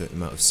with like a certain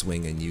amount of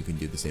swing, and you can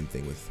do the same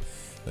thing with,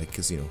 like,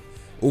 because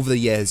over the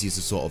years, you've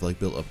sort of like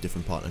built up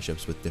different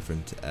partnerships with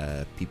different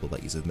people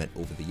that you've met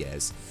over the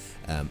years.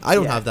 I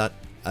don't have that.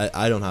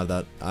 I don't have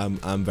that.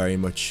 I'm very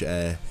much.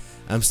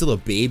 I'm still a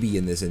baby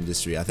in this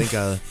industry. I think,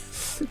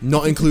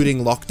 not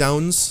including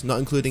lockdowns, not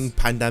including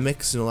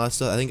pandemics and all that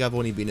stuff. I think I've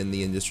only been in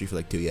the industry for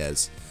like 2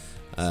 years,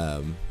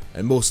 and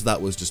most of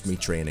that was just me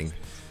training.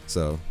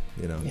 So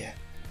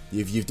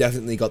you've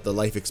definitely got the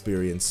life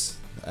experience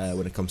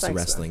when it comes to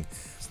wrestling,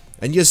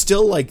 and you're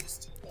still like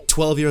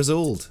 12 years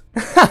old.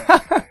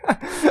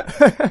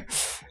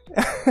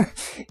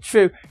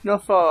 True,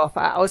 not far off.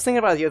 I was thinking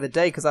about it the other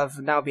day because I've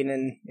now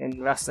been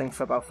in wrestling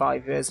for about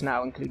 5 years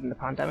now, including the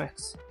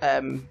pandemics,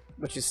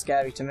 which is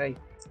scary to me.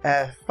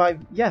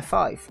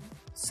 5.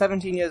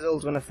 17 years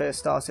old when I first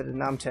started, and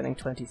now I'm turning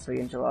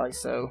 23 in July,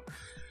 so...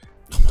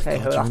 Oh my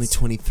god, you're only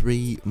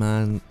 23,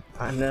 man.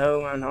 I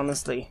know, man,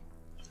 honestly.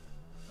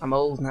 I'm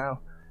old now.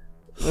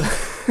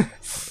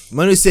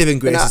 My only saving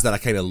grace is that I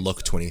kind of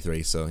look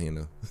 23, so,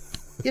 You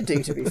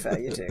do, to be fair,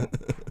 you do.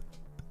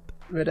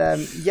 But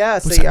yeah,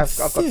 so see, I've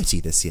got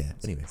 30 this year.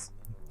 Anyways.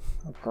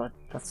 Oh god,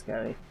 that's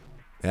scary.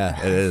 Yeah,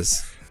 it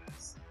is.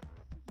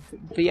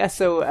 But yeah,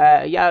 so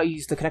I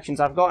use the connections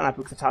I've got, and I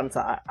book the talent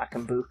that I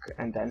can book,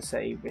 and then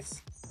say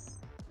with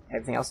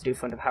everything else to do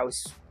front of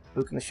house,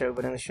 booking the show,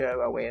 running the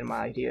show, I weigh in my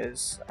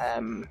ideas.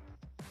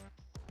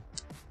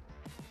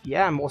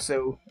 Yeah, I'm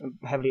also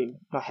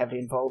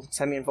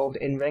semi-involved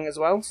in ring as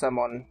well. So I'm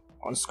on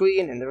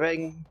screen in the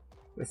ring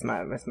with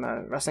my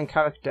wrestling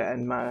character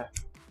and my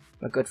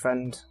good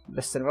friend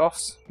Liston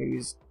Ross,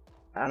 who's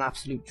an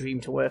absolute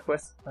dream to work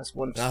with. I just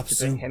want to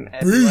bring him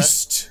everywhere.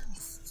 Boost.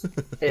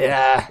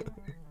 Yeah.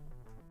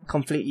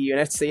 Complete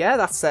unit. So yeah,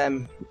 that's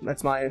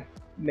my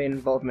main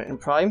involvement in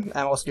Prime.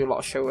 I also do a lot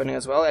of show running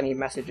as well. Any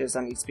messages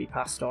that needs to be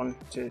passed on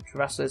to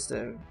wrestlers,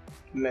 to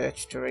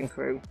merch, to ring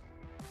crew.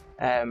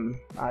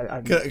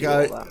 I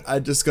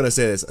just gotta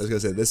say this. I was gonna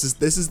say this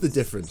is the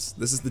difference.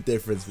 This is the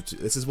difference.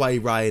 This is why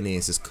Ryan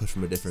Ace is cut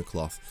from a different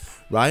cloth.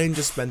 Ryan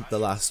just spent the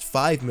last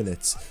 5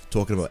 minutes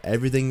talking about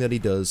everything that he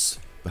does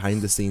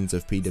behind the scenes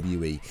of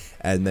PWE,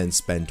 and then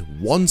spent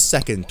 1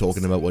 second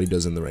talking about what he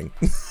does in the ring.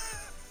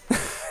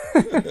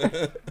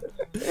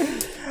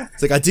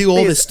 It's like, I do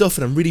all this stuff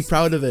and I'm really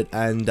proud of it,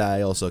 and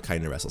I also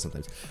kind of wrestle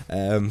sometimes.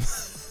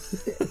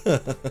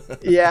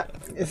 Yeah,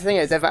 the thing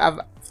is, I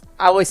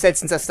always said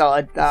since I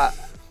started that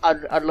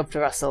I'd love to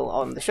wrestle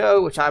on the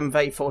show, which I'm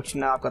very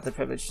fortunate I've got the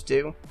privilege to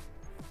do.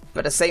 But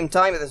at the same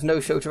time, if there's no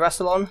show to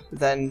wrestle on,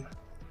 then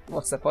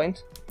what's the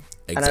point?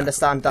 Exactly, and I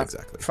understand that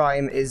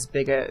Prime is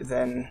bigger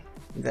than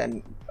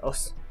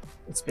us.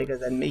 It's bigger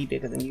than me,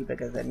 bigger than you,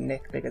 bigger than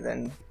Nick, bigger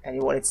than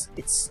anyone.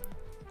 It's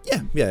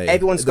yeah.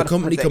 Everyone's got to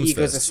put their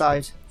egos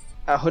aside.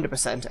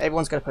 100%.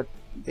 Everyone's got to put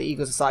the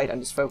egos aside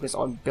and just focus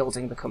on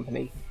building the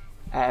company.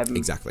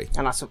 Exactly.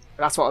 And that's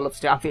what I love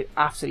to do. I've been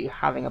absolutely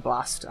having a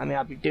blast. I mean,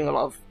 I've been doing a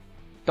lot of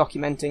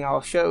documenting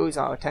our shows,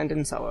 our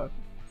attendance, our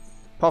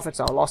profits,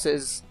 our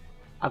losses.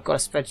 I've got a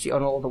spreadsheet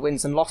on all the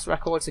wins and loss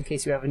records in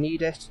case you ever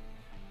need it.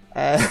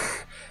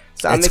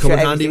 So it's come in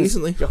handy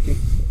recently.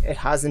 It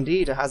has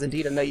indeed. I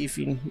know you've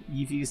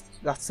used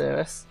that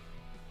service.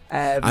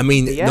 I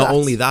mean, not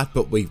only that,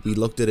 but we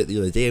looked at it the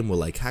other day and we're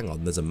like, hang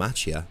on, there's a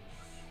match here.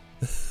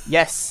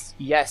 Yes,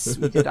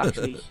 we did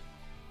actually.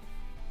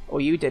 Or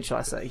you did, shall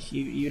I say?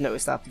 You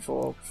noticed that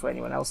before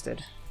anyone else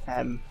did.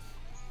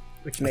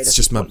 Which made it's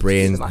just my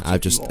brain.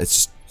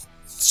 It's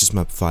just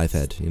my 5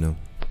 head, you know.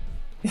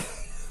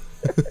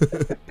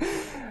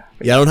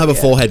 Yeah, I don't have a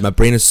 4 head. My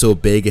brain is so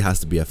big it has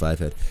to be a 5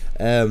 head.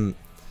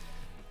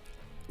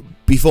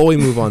 Before we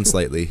move on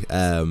slightly,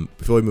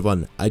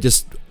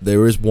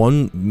 there is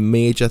one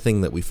major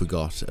thing that we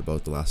forgot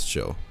about the last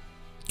show.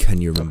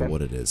 Can you remember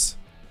what it is?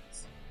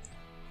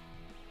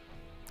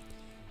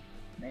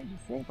 Major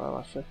thing about the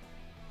last show.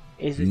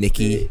 Is it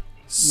Nikki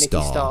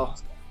Starr?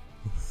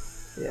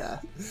 Yeah.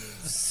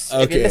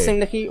 Okay. If you're listening,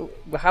 Nikki,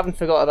 we haven't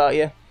forgot about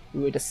you.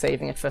 We were just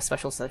saving it for a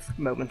special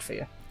moment for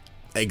you.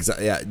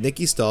 Exactly. Yeah,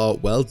 Nikki Starr.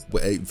 Well,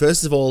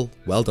 first of all,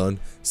 well done.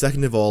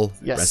 Second of all,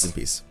 yes. Rest in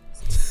peace.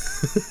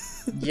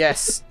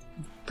 Yes.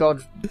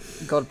 God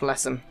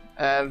bless him.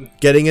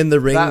 Getting in the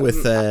ring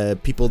with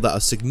people that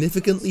are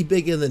significantly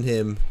bigger than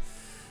him.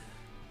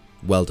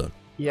 Well done.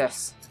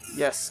 Yes.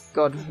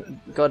 God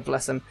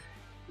bless him.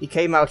 He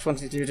came out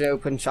wanting to do an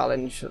open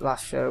challenge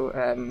last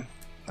show,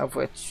 of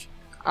which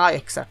I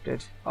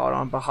accepted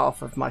on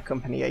behalf of my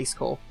company, Ace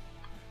Corp.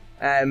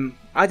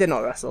 I did not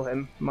wrestle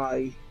him.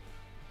 My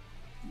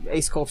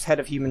Ace Corp's head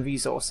of human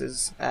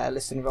resources,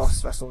 Liston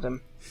Ross, wrestled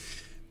him.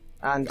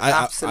 And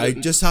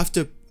absolutely,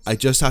 I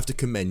just have to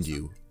commend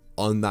you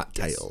on that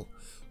title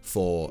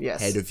for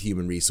head of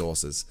human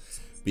resources,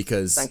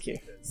 because thank you.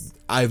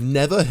 I've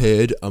never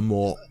heard a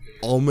more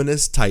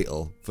ominous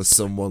title for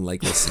someone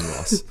like Liston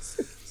Ross.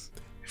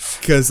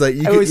 Because like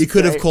you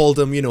could have called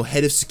him,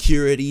 head of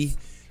security.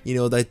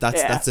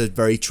 That's a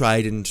very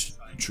tried and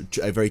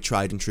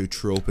true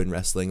trope in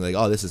wrestling. Like,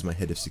 oh, this is my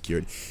head of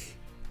security.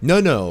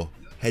 No,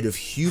 head of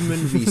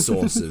human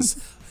resources.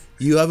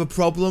 You have a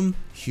problem,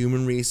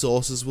 human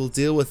resources will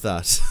deal with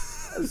that.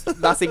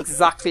 That's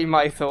exactly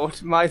my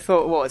thought. My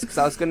thought was, because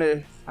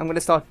I'm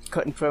gonna start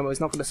cutting promos.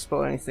 Not gonna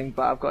spoil anything,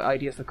 but I've got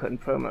ideas for cutting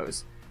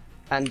promos,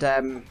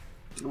 and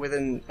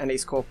within an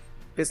Ace Corp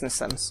business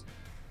sense.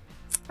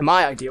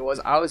 My idea was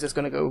I was just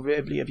going to go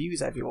verbally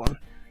abuse everyone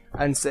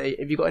and say,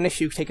 if you've got an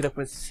issue, take it up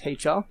with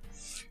HR.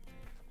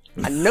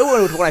 And no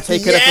one would want to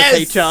take it up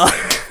with HR.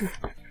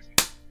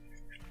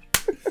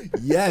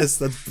 Yes,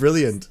 that's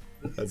brilliant.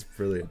 That's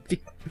brilliant.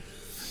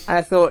 And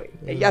I thought,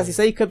 as you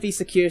say, it could be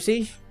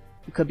security.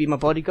 It could be my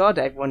bodyguard.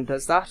 Everyone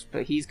does that.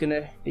 But he's going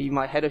to be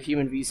my head of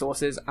human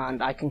resources.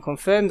 And I can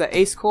confirm that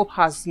Ace Corp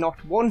has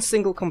not one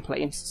single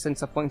complaint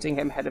since appointing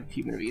him head of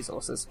human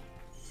resources.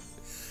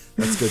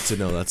 That's good to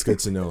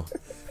know.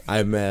 I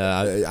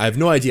have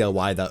no idea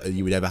why that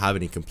you would ever have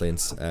any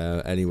complaints.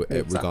 Anyway,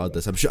 exactly.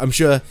 Regardless, I'm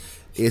sure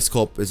Ace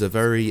Corp is a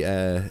very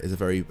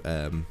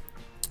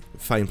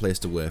fine place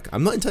to work.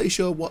 I'm not entirely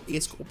sure what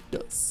Ace Corp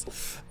does,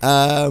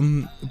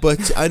 but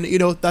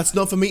that's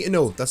not for me to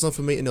know. That's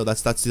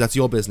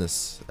your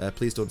business.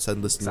 Please don't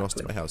send Liston Ross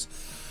to my house.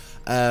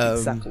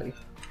 Exactly.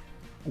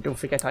 And don't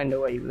forget, I know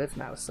where you live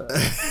now. So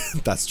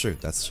that's true.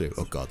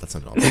 Oh God, that's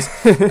not obvious.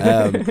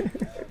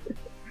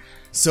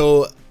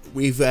 So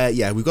we've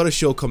got a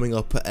show coming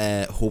up.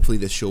 Hopefully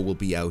this show will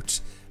be out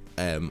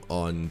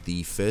on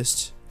the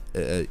 1st.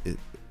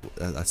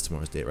 That's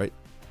tomorrow's date, right?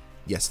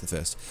 Yes, the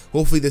 1st.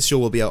 Hopefully this show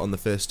will be out on the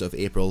 1st of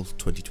April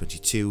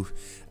 2022.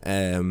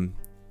 And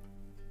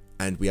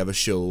we have a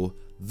show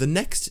the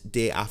next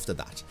day after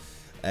that.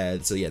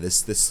 So yeah,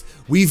 this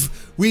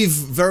we've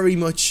very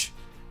much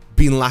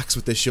been lax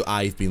with this show.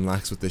 I've been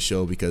lax with this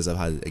show because I've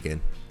had,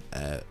 again,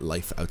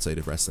 life outside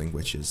of wrestling,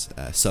 which is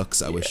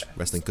sucks. I wish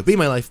wrestling could be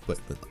my life, but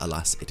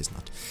alas, it is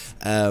not.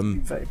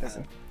 Very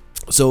busy.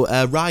 So,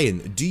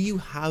 Ryan, do you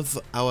have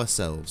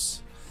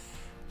ourselves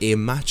a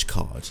match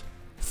card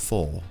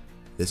for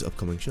this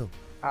upcoming show?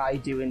 I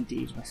do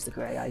indeed, Mr.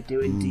 Gray. I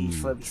do indeed.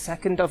 For the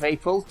 2nd of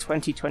April,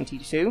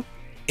 2022.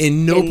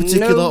 In no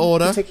particular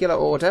order.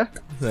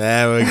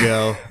 There we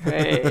go.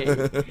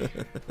 Hey.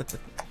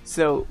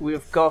 So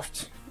we've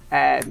got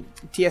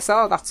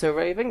TSR, That's So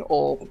Raven,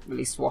 or at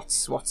least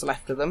what's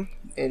left of them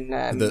in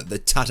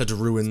the tattered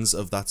ruins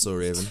of That's So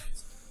Raven.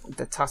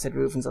 The tattered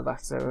ruins of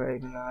That's So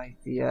Raven.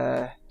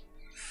 The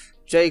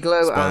J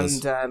Glow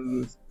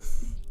and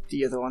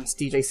the other one's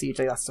DJ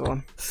CJ. That's the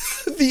one.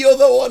 The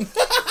other one.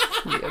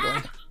 The other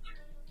one.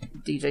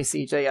 DJ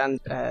CJ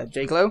and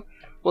J Glow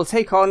will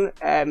take on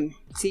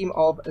team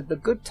of the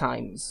Good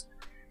Times.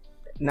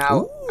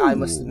 Now, Ooh. I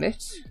must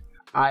admit,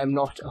 I am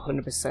not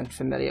 100%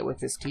 familiar with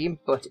this team,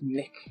 but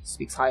Nick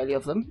speaks highly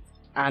of them.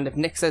 And if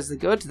Nick says they're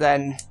good,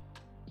 then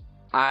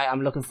I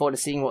am looking forward to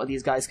seeing what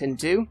these guys can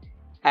do.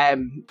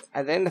 And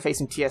then they're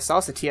facing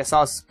TSR, so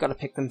TSR's got to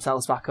pick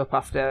themselves back up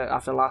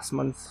after last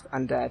month,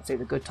 and say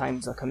the Good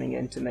Times are coming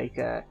in to make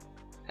a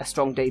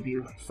strong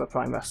debut for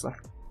Prime Wrestling.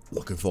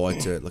 Looking forward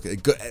to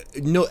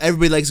it. No,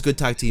 everybody likes a good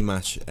tag team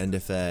match, and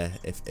if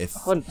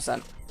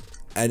 100%,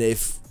 and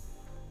if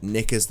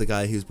Nick is the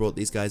guy who's brought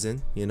these guys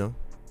in,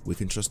 we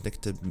can trust Nick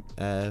to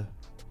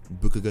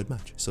book a good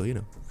match. So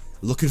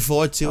looking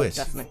forward to it.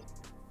 Definitely,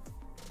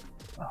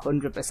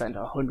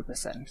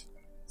 100%.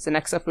 So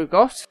next up we've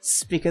got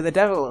Speak of the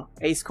Devil,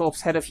 Ace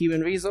Corp's head of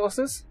human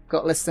resources.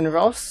 Got Liston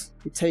Ross,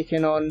 who's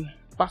taking on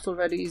Battle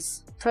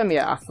Ready's premier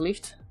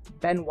athlete,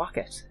 Ben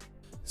Wackett.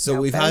 So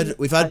now, we've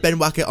had Ben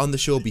Wackett on the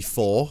show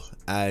before,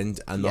 and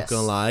I'm not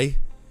gonna lie,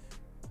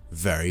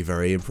 very,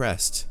 very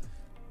impressed.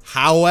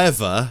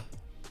 However,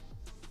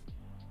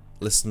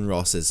 Liston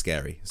Ross is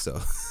scary,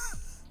 so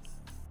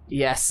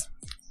yes.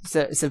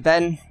 So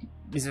Ben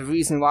is a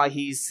reason why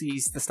he's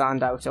the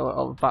standout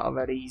of Battle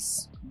Ready.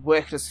 He's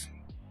worked as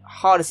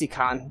hard as he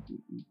can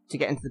to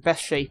get into the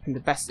best shape and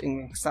the best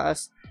in-ring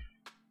status.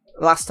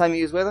 Last time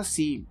he was with us,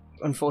 he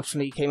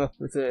unfortunately came up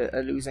with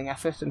a losing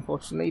effort,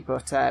 unfortunately,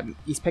 but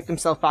he's picked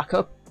himself back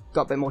up,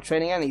 got a bit more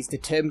training in, he's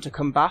determined to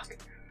come back,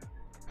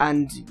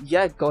 and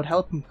yeah, God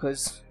help him,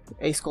 because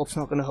Ace Corp's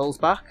not going to hold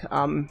back.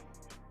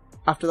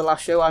 After the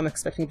last show, I'm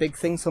expecting big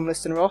things from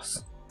Liston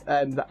Ross,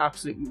 the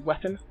absolute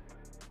weapon.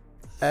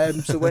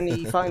 So when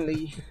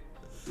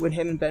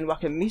him and Ben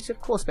Wackett meet, of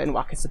course Ben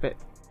Wackett's a bit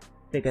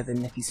bigger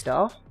than Nicky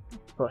Starr,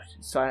 but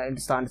so I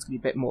understand it's going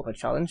to be a bit more of a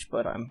challenge,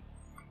 but I'm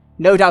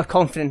no doubt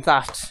confident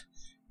that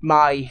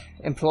my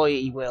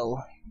employee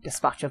will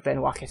dispatch of Ben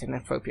Wackett in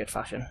an appropriate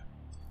fashion.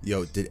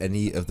 Yo, did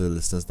any of the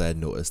listeners there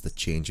notice the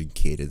change in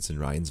cadence in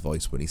Ryan's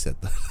voice when he said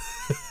that?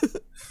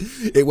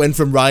 It went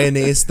from Ryan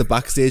Ace, the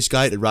backstage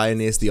guy, to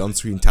Ryan Ace, the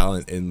on-screen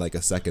talent, in like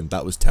a second.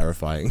 That was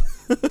terrifying.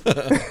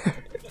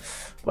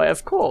 Well,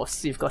 of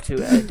course, you've got to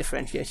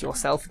differentiate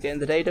yourself at the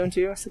end of the day, don't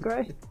you, Mr.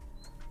 Gray?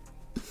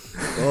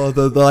 Oh,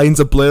 the lines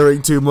are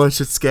blurring too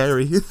much. It's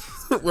scary.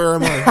 Where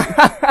am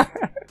I?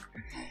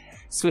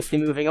 Swiftly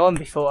moving on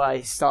before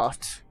I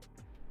start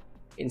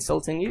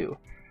insulting you.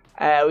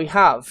 We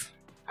have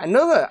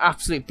another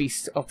absolute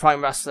beast of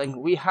Prime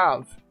Wrestling. We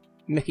have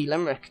Mickey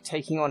Limerick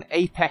taking on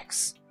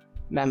Apex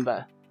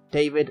member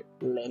David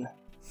Lynn.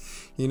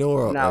 You know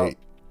what? Now, right?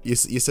 You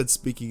said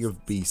speaking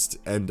of beast,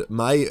 and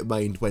my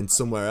mind went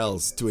somewhere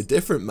else to a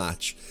different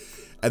match.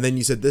 And then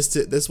you said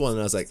this one,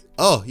 and I was like,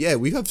 oh, yeah,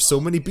 we have so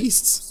many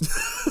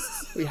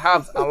beasts. We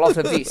have a lot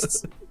of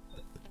beasts.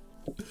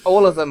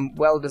 All of them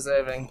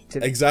well-deserving.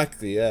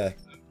 Exactly, yeah.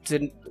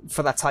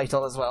 For that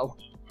title as well.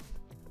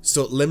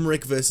 So,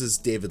 Limerick versus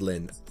David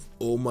Lynn.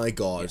 Oh my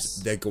god, yes.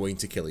 They're going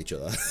to kill each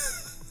other.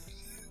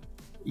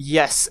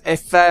 Yes,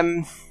 if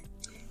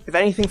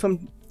anything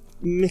from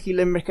Mickey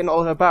Limerick and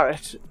Oliver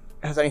Barrett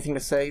has anything to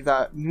say,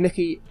 that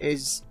Mickey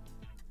is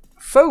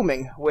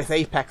foaming with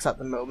Apex at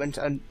the moment,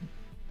 and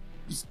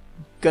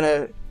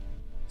gonna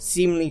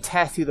seemingly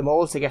tear through them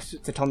all to get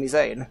to Tommy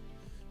Zayn.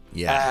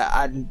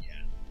 Yeah. And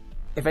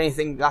if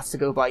anything, that's to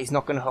go by. He's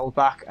not going to hold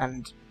back,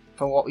 and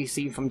from what we've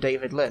seen from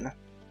David Lynn,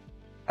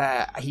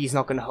 he's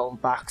not going to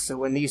hold back. So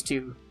when these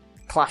two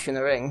clash in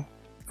the ring,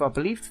 for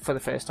the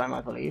first time,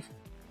 I believe,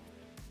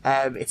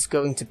 it's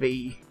going to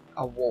be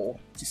a war,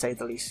 to say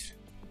the least.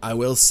 I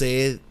will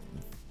say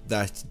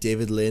that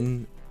David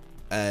Lynn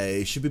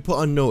should be put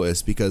on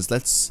notice, because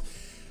let's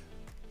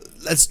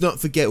not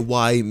forget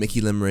why Mickey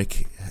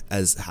Limerick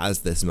has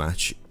this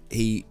match.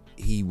 He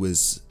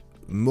was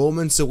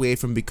moments away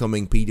from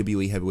becoming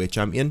PWE Heavyweight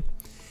Champion.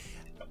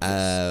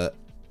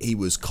 He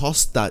was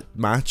cost that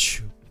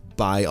match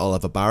by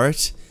Oliver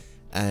Barrett,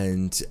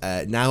 and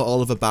now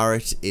Oliver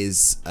Barrett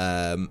is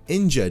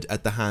injured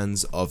at the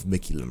hands of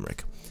Mickey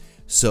Limerick.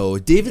 So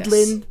David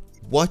Lynn,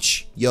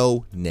 watch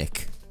yo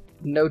Nick.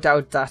 No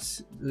doubt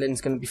that Lynn's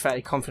going to be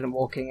fairly confident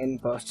walking in,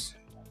 but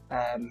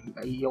I'm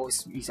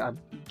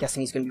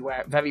guessing he's going to be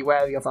very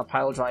wary of that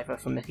pile driver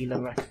from Mickey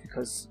Limerick,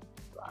 because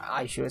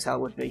I sure as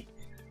hell would be.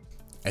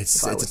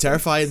 It's a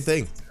terrifying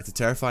thing. It's a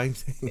terrifying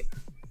thing.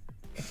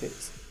 It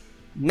is.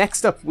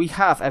 Next up, we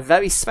have a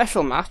very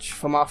special match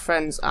from our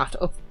friends at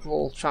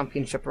Uproar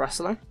Championship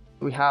Wrestling.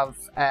 We have,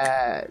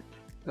 that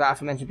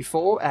I've mentioned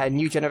before,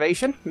 New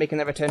Generation, making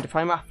their return to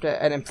Prime after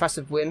an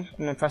impressive win,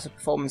 an impressive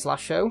performance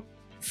last show.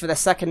 For the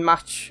second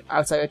match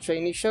outside a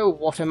trainee show,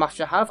 what a match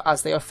to have,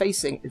 as they are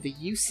facing the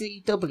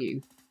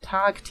UCW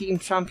Tag Team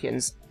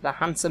Champions, the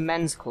Handsome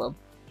Men's Club.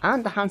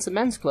 And the Handsome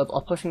Men's Club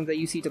are pushing the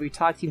UCW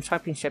Tag Team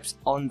Championships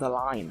on the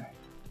line.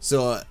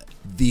 So,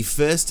 the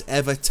first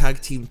ever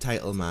tag team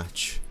title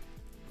match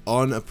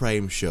on a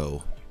Prime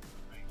show,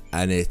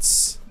 and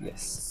that's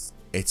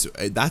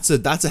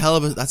a hell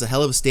of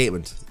a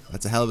statement.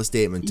 That's a hell of a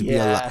statement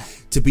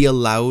to be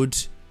allowed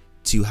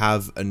to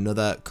have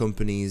another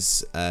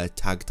company's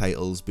tag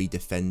titles be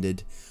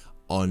defended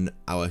on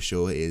our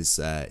show is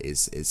a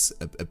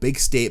big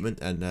statement,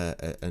 and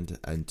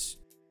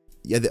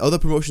yeah, the other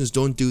promotions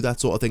don't do that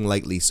sort of thing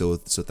lightly. So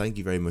thank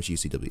you very much,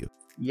 UCW.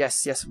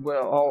 Yes,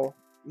 we're all,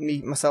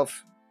 me,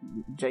 myself,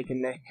 Jake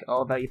and Nick,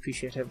 are very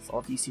appreciative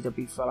of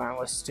UCW for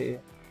allowing us to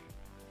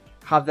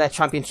have their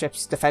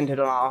championships defended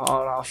on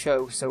our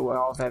show, so we're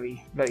all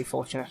very, very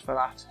fortunate for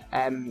that.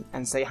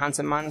 And say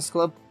Handsome Man's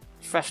Club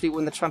freshly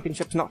won the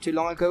championships not too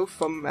long ago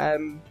from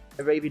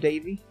Arabia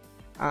Davey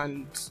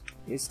and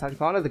his tag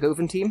partner, the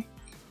Govan team,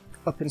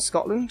 up in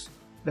Scotland.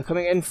 They're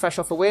coming in fresh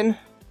off a win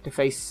to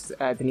face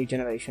the New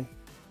Generation,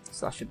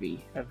 so that should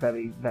be a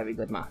very, very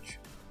good match.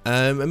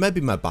 It might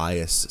be my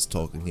bias is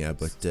talking here,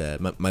 but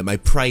my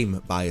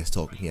prime bias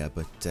talking here,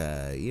 but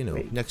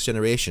Next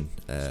Generation,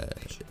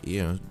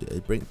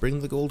 bring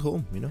the gold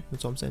home.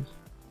 That's what I'm saying.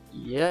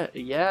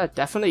 Yeah,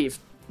 definitely. If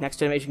Next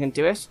Generation can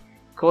do it,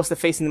 of course they're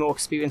facing the more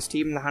experienced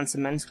team in the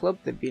Handsome Men's Club.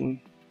 They've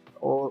been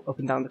all up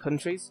and down the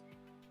countries,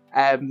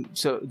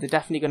 so they're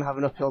definitely going to have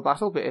an uphill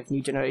battle. But if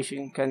New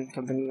Generation can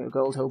bring the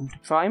gold home to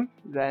Prime,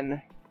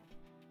 then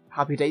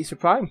happy days for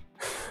Prime.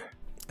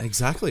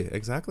 Exactly.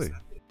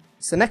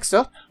 So next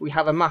up, we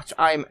have a match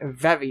I'm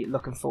very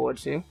looking forward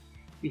to.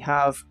 We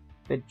have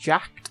the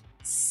Jacked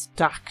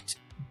Stacked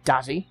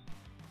Daddy.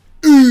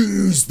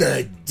 Who's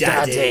the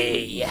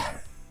daddy?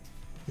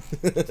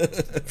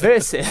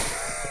 Versus...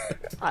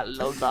 I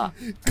love that.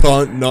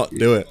 Can't not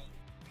do it.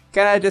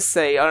 Can I just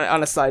say,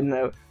 on a side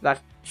note, that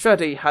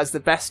Shreddy has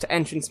the best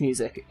entrance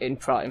music in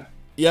Prime.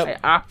 Yep. I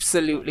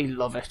absolutely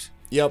love it.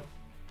 Yep.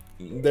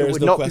 There is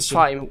would no not question. be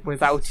Prime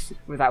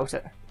without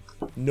it.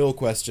 No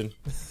question.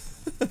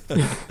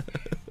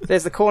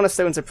 There's the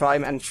cornerstones of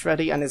Prime, and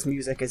Shreddy and his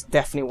music is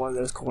definitely one of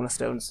those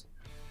cornerstones.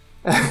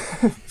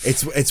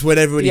 It's when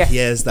everybody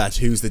hears that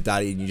who's the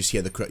daddy, and you just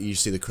hear you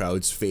see the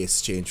crowd's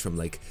face change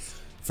from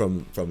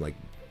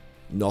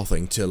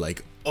nothing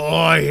to oh,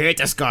 I hate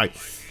this guy.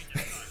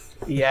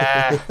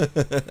 Yeah.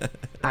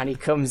 And he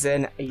comes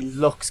in, he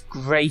looks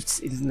great,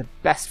 he's in the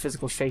best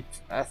physical shape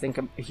I think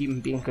a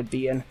human being could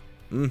be in.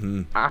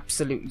 Mm-hmm.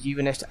 Absolute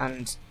unit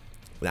and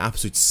an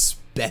absolute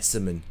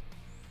specimen.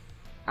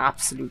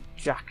 Absolute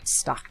jacked,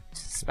 stacked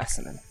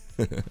specimen.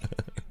 There's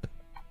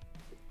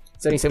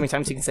only so many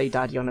times you can say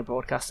daddy on a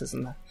broadcast,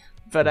 isn't there?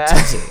 But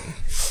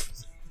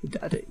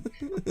daddy.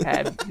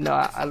 No,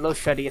 I love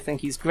Shreddy. I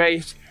think he's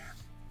great.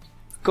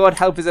 God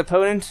help his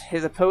opponent.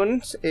 His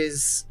opponent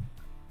is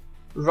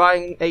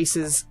Ryan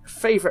Ace's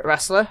favourite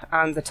wrestler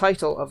and the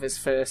title of his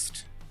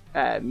first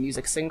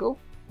music single.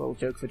 Little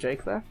joke for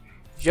Jake there.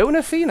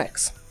 Jonah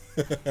Phoenix.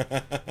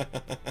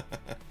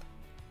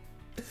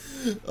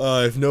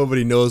 Oh, if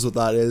nobody knows what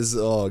that is,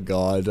 oh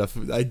god,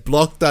 I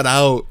blocked that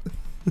out.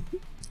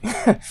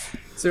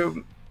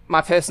 So,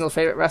 my personal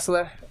favourite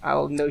wrestler,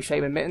 I'll no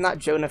shame admitting that,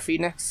 Jonah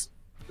Phoenix.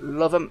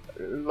 Love him,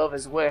 love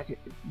his work.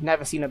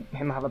 Never seen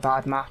him have a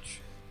bad match.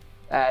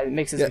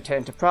 Makes his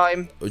return to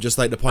Prime. I would just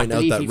like to point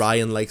out that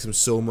Ryan likes him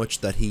so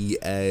much that he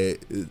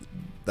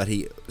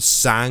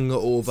sang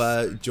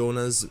over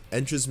Jonah's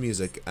entrance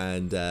music,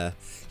 and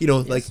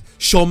like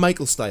Shawn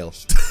Michaels style.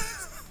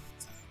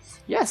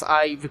 Yes,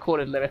 I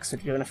recorded lyrics for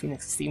Jonah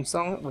Phoenix's theme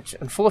song, which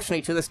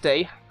unfortunately to this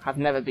day have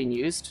never been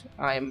used.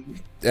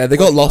 They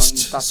got lost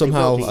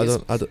somehow.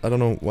 I don't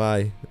know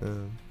why.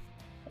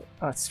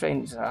 Oh, it's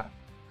strange.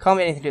 Can't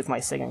be anything to do with my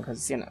singing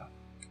because I'm an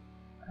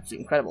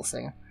incredible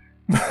singer.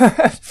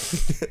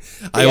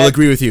 I will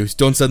agree with you.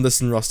 Don't send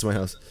this and Ross to my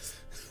house.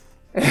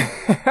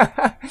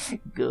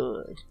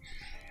 Good.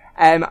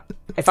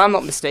 If I'm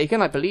not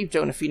mistaken, I believe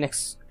Jonah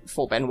Phoenix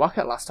fought Ben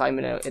Wackett last time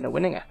in a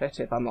winning effort.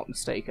 If I'm not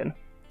mistaken.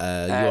 You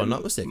are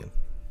not mistaken.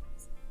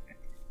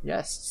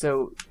 Yes.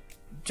 So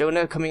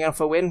Jonah coming out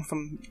for a win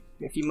from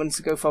a few months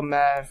ago from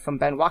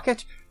Ben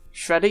Wackett.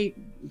 Shreddy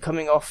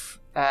coming off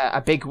a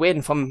big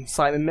win from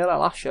Simon Miller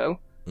last show.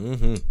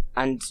 Mm-hmm.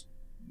 And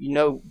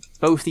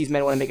both these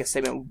men want to make a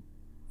statement.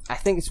 I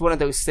think it's one of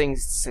those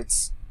things.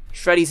 It's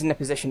Shreddy's in a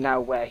position now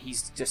where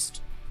he's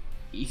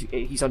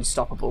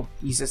unstoppable.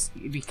 If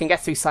he can get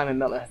through Simon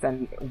Miller,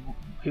 then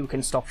who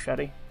can stop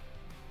Shreddy?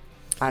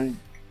 And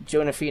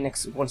Jonah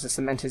Phoenix wants to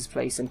cement his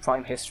place in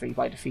Prime history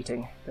by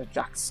defeating the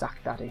Jack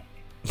Stack Daddy.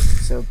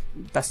 So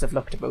best of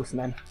luck to both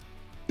men.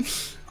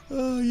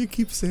 Oh, you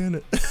keep saying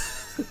it.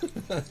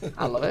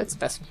 I love it. It's the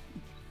best.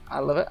 I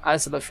love it. I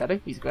also love Shadow.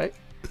 He's great.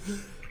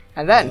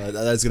 And then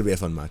that's going to be a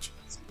fun match.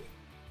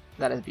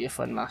 That'll be a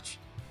fun match.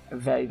 A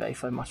very, very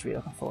fun match. Really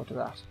looking forward to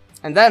that.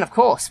 And then, of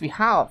course, we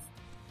have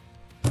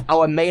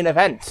our main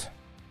event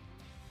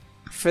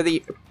for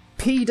the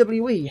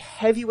PWE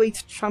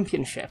Heavyweight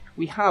Championship.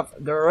 We have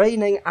the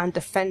reigning and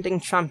defending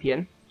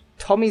champion,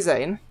 Tommy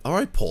Zayn. All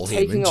right, Paul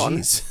taking Heyman, on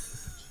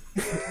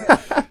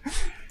jeez.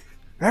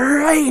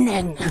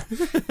 reigning.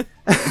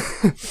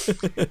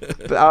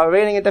 But our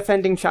reigning and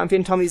defending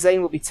champion, Tommy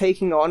Zayn, will be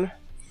taking on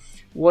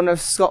one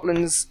of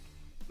Scotland's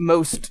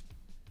most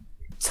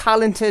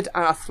talented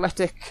and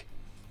athletic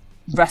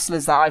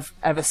wrestlers that I've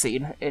ever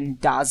seen in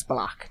Daz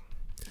Black.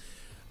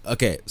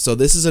 Okay, so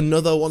this is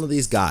another one of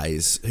these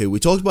guys who we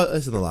talked about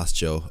this in the last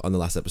show, on the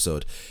last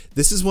episode.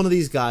 This is one of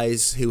these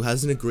guys who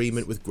has an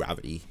agreement with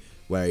gravity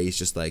where he's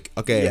just like,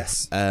 okay,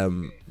 yes.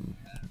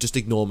 Just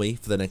ignore me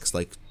for the next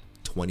like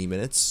 20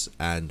 minutes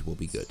and we'll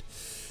be good.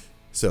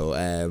 So,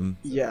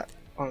 yeah,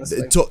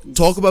 honestly.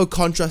 Talk about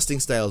contrasting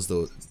styles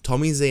though.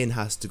 Tommy Zayn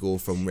has to go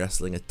from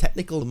wrestling a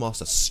technical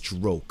master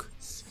stroke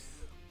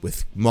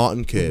with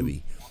Martin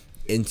Kirby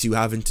into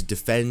having to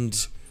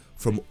defend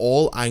from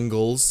all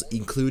angles,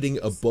 including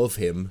above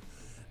him,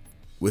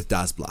 with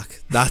Daz Black.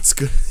 That's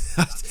good.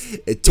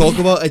 Talk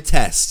about a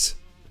test.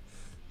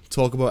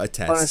 Talk about a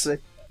test. Honestly,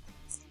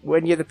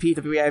 when you're the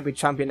PWA Heavyweight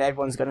Champion,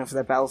 everyone's going for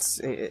their belts.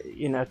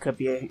 You know, it could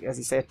be, as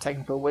you say, a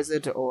technical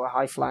wizard or a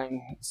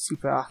high-flying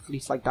super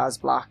athlete like Daz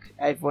Black.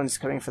 Everyone's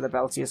coming for the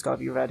belts. You just got to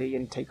be ready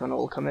and take on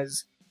all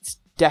comers. It's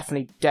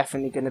definitely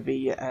going to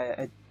be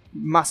a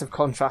massive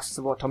contrast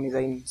to what Tommy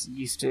Zayn's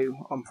used to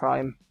on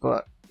Prime.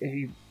 But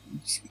if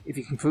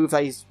you can prove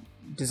that he's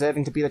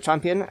deserving to be the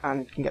champion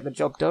and can get the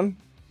job done,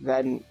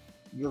 then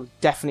you'll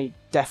definitely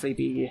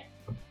be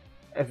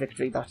a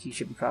victory that he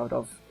should be proud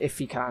of, if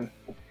he can.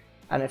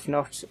 And if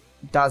not,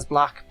 Daz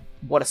Black,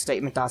 what a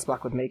statement Daz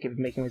Black would make if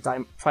making his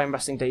Prime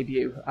Wrestling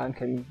debut and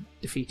can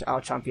defeat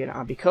our champion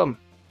and become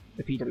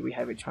the PWE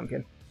Heavyweight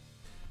Champion.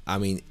 I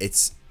mean,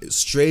 it's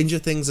stranger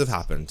things have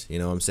happened, you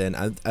know what I'm saying?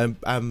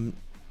 I'm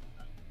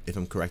if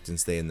I'm correct in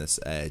saying this,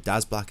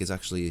 Daz Black is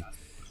actually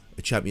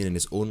a champion in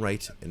his own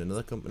right in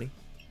another company.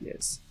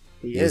 Yes,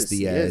 he is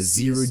the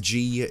Zero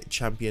G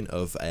champion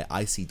of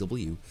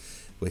ICW,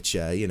 which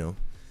you know.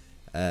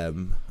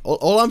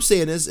 All I'm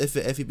saying is,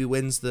 if he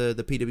wins the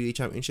PWE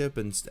Championship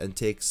and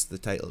takes the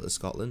title to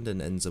Scotland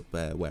and ends up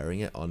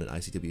wearing it on an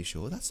ICW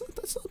show, that's not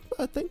a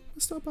bad thing.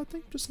 That's not a bad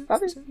thing. Just saying.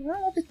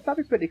 That'd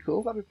be pretty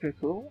cool. That'd be pretty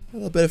cool. A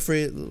little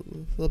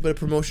bit of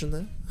promotion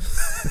there.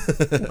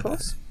 Of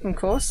course.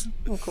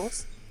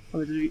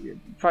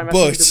 Prime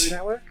But WWE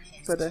Network.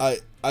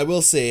 But I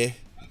will say,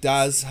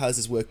 Daz has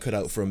his work cut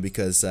out for him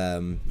because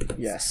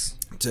yes.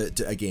 To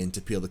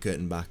peel the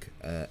curtain back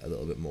a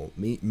little bit more.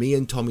 Me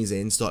and Tommy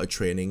Zayn started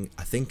training,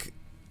 I think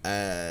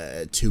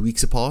 2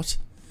 weeks apart.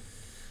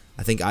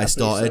 I think I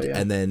started,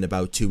 and then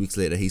about 2 weeks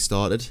later he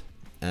started.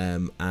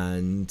 Well,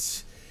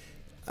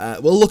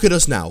 look at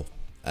us now.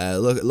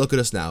 Look at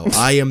us now.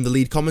 I am the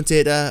lead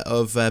commentator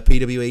of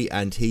PWE,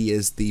 and he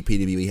is the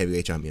PWE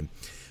Heavyweight Champion.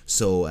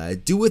 So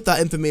do with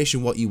that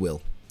information what you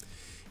will.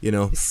 You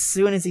know, as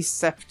soon as he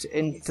stepped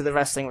into the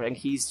wrestling ring,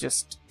 he's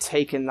just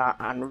taken that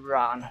and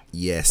ran.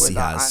 Yes, he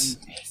has.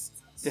 And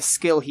the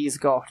skill he's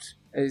got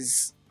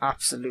is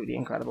absolutely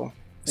incredible.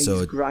 He's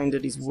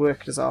grinded, he's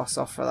worked his arse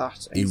off for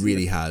that. He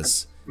really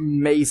has.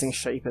 Amazing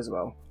shape as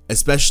well.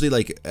 Especially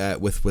like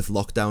with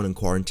lockdown and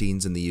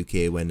quarantines in the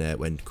UK when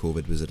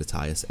COVID was at its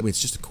highest. I mean,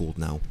 it's just a cold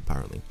now,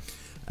 apparently.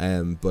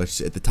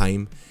 But at the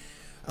time,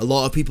 a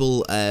lot of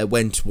people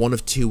went one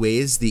of two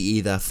ways. They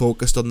either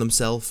focused on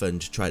themselves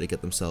and tried to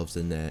get themselves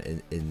in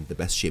the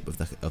best shape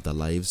of their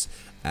lives,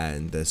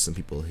 and there's some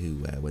people who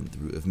went the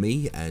route of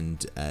me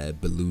and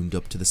ballooned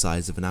up to the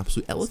size of an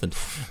absolute elephant.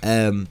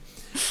 Tommy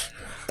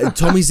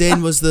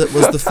Zayn was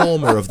the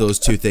former of those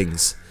two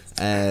things.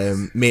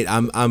 Mate,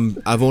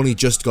 I've only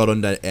just got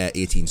under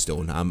 18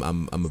 stone.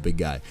 I'm a big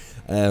guy,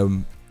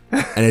 and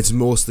it's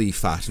mostly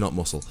fat, not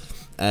muscle.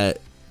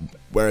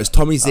 Whereas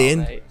Tommy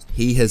Zayn,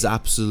 he has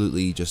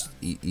absolutely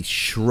he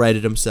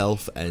shredded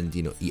himself, and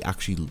you know, he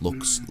actually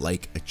looks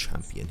like a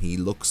champion. He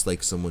looks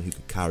like someone who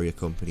could carry a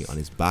company on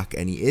his back,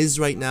 and he is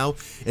right now.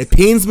 It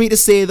pains me to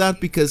say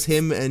that because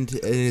him and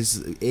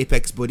his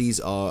Apex buddies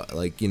are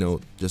like, you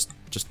know, just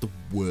the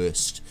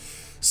worst.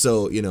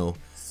 So, you know,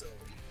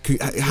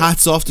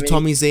 hats off to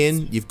Tommy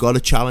Zayn. You've got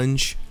a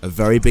challenge, a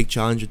very big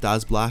challenge with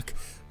Daz Black,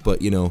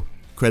 but you know,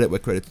 credit where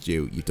credit's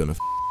due. You've done a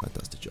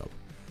fantastic job.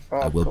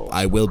 I will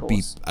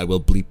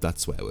bleep that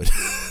swear word.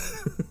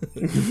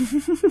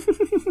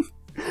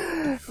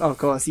 Of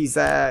course, he's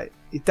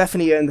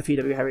definitely earned the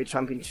PWE Heavyweight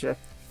Championship.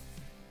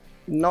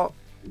 Not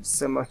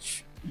so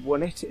much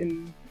won it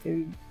in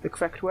the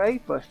correct way,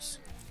 but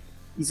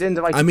he's earned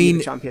the right to be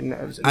the champion.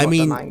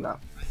 Denying that.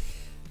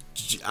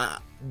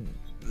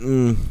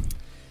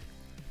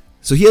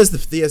 So here's the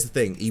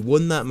thing. He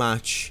won that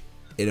match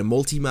in a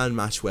multi-man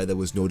match where there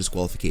was no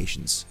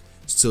disqualifications.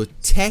 So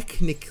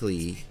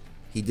technically,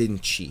 he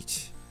didn't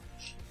cheat,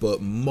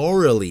 but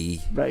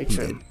morally, very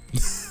true.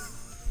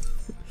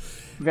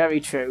 Very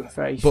true.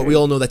 Very true. But we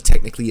all know that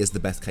technically is the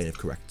best kind of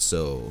correct.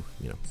 So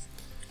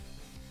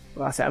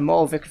Well, I said a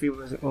moral victory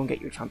won't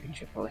get you a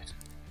championship bullet.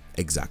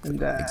 Exactly.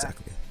 And,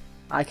 exactly.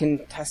 I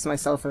can test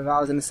myself. If I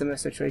was in a similar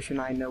situation,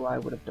 I know I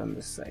would have done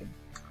the same.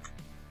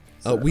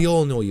 So. We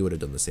all know you would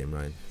have done the same,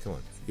 Ryan. Come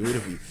on, you would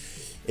have.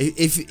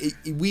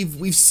 If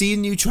we've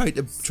seen you try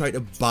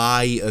to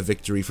buy a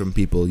victory from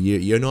people,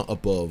 you're not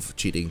above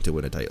cheating to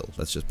win a title.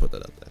 Let's just put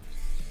that out there.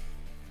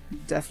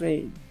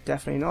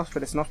 Definitely not.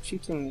 But it's not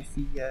cheating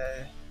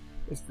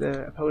if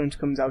the opponent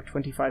comes out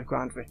 25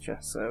 grand richer.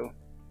 So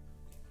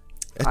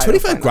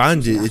 25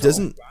 grand. It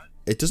doesn't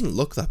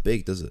look that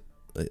big, does it?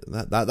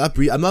 Like that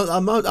brief. I'm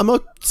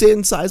not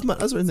saying size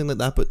matters or anything like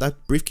that, but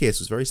that briefcase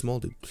was very small,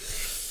 dude.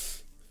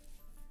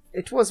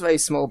 It was very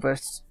small,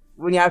 but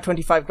when you have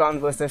 25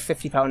 grand worth of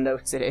 £50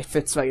 notes, it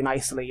fits very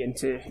nicely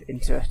into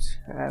it.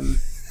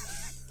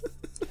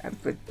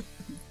 But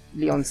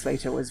Leon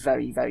Slater was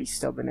very, very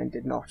stubborn and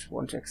did not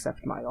want to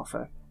accept my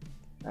offer.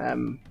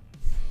 I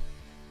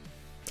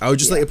would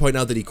just like to point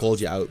out that he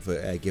called you out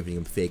for giving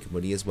him fake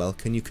money as well.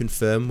 Can you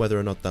confirm whether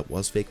or not that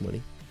was fake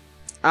money?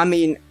 I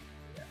mean,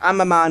 I'm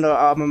a man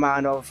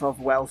of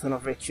wealth and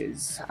of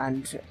riches,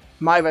 and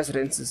my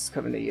residence is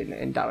currently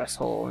in Darras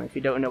Hall. And if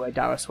you don't know where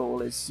Darras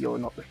Hall is, you're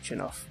not rich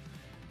enough.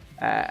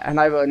 And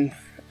I run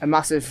a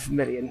massive £1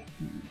 million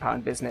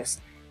business.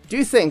 Do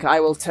you think I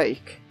will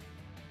take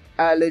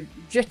a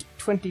legit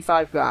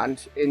 25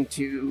 grand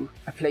into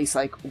a place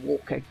like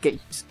Walker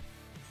Gate?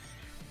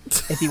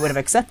 If he would have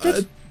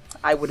accepted,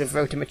 I would have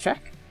wrote him a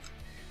check.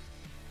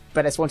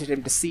 But I just wanted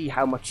him to see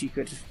how much he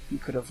could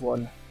have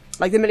won.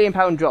 Like the £1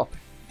 million drop.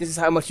 This is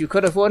how much you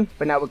could have won,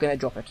 but now we're going to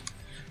drop it.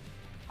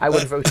 I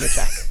would have wrote him a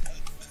check.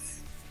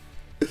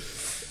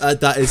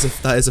 That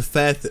is a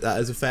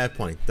fair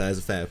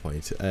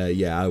point.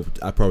 Yeah,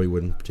 I probably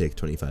wouldn't take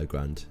 25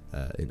 grand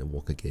into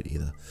Walker Gate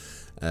either.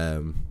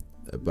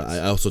 But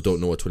I also don't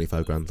know what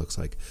 25 grand looks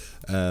like.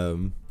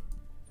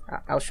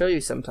 I'll show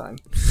you sometime.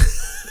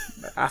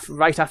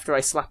 Right after I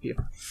slap you.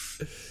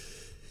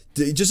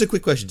 Just a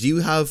quick question: do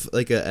you have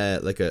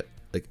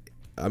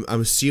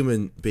I'm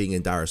assuming being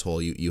in Darras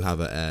Hall, you have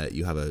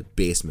a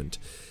basement,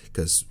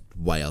 because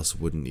why else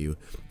wouldn't you?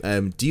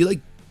 Do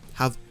you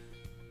have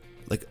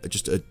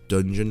just a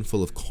dungeon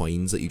full of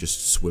coins that you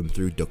just swim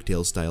through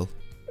DuckTales style?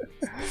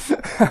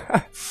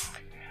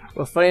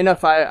 Well, funny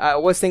enough, I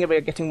was thinking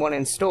about getting one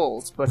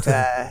installed, but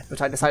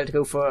I decided to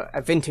go for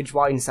a vintage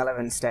wine cellar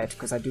instead,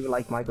 because I do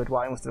like my good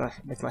wine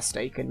with my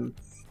steak, and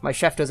my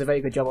chef does a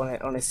very good job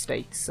on his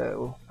steak,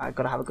 so I've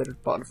got to have a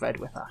good bottle of red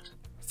with that.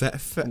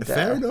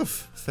 Fair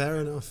enough.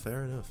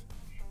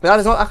 But that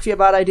is not actually a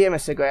bad idea,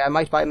 Mr. Gray. I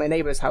might buy my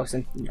neighbour's house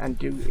and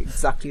do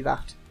exactly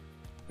that.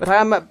 But I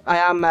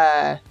am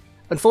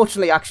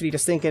unfortunately, actually,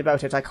 just thinking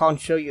about it, I can't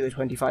show you the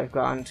 25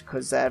 grand,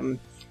 because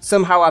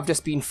somehow I've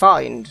just been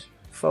fined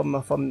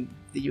from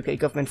the UK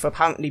government for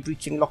apparently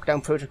breaching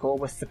lockdown protocol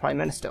with the Prime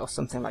Minister or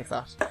something like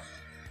that.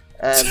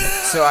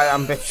 So I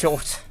am a bit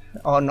short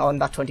on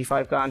that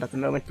 25 grand at the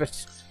moment,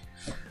 but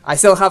I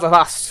still have a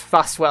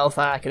vast wealth,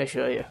 I can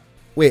assure you.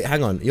 Wait,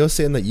 hang on. You're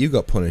saying that you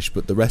got punished,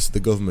 but the rest of the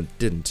government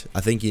didn't. I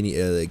think you need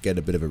to get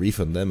a bit of a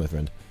refund there, my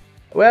friend.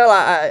 Well,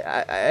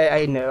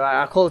 I know.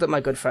 I called up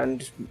my good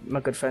friend,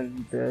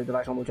 the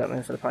right honourable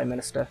gentleman for the Prime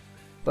Minister,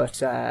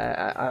 but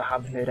I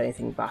haven't heard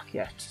anything back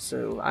yet.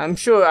 So I'm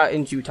sure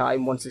in due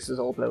time, once this is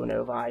all blown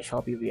over, I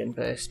shall be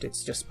reimbursed.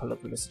 It's just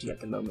publicity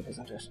at the moment,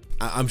 isn't it?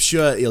 I'm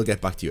sure he'll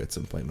get back to you at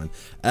some point, man.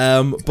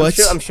 But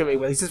I'm sure he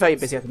will. He's just very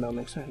busy at the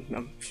moment.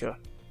 I'm sure.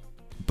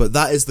 But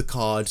that is the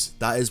card.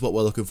 That is what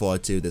we're looking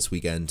forward to this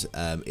weekend.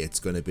 It's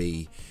going to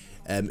be,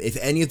 if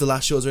any of the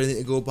last shows are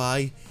anything to go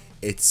by,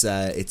 it's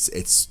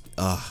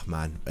oh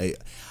man,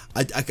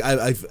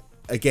 I've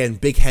again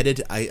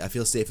big-headed. I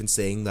feel safe in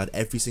saying that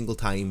every single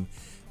time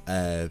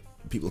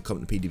people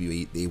come to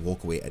PWE, they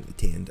walk away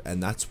entertained,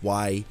 and that's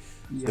why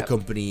the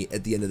company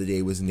at the end of the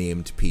day was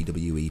named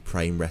PWE,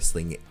 Prime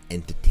Wrestling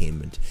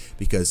Entertainment,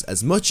 because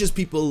as much as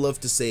people love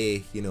to say,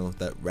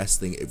 that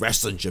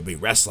wrestling should be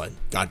wrestling,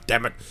 god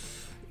damn it,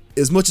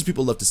 as much as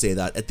people love to say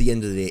that, at the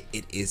end of the day,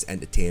 it is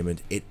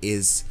entertainment. It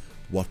is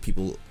what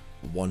people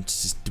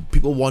want.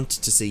 People want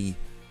to see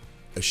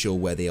a show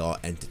where they are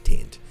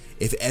entertained.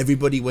 If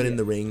everybody went in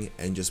the ring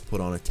and just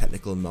put on a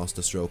technical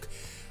masterstroke,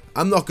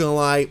 I'm not gonna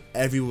lie,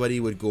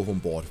 everybody would go home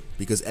bored,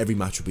 because every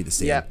match would be the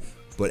same. Yep.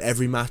 But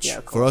every match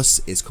for us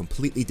is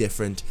completely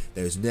different.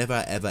 There's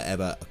never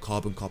ever a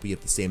carbon copy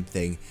of the same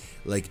thing.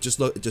 Just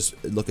look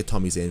at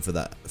Tommy Zayn for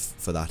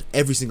that.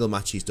 Every single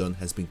match he's done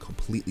has been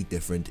completely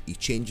different. He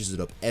changes it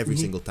up every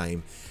single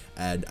time,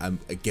 and I'm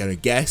gonna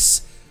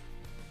guess,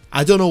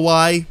 I don't know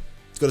why,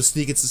 it's got a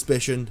sneaking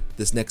suspicion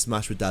this next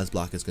match with Daz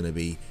Black is gonna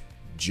be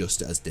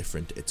just as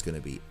different. It's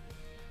gonna be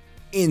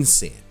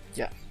insane.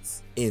 Yeah,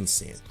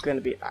 insane. It's going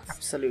to be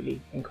absolutely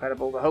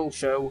incredible. The whole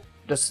show,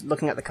 just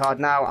looking at the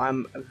card now,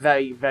 I'm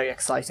very, very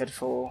excited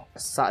for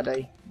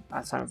Saturday.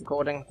 at the time of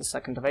recording, the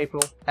 2nd of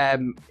April.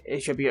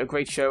 It should be a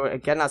great show.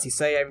 Again, as you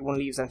say, everyone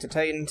leaves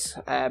entertained.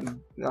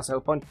 That's the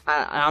whole point.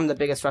 I'm the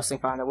biggest wrestling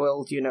fan in the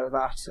world, you know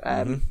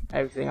that.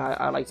 Everything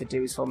I like to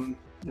do is from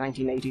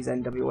 1980s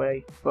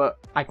NWA, but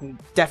I can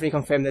definitely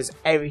confirm there's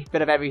every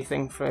bit of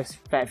everything for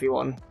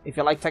everyone. If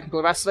you like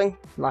technical wrestling,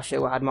 last year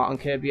we had Martin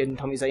Kirby and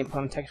Tommy Zayn put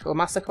on Technical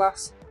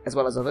Masterclass, as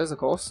well as others, of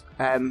course.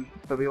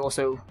 But we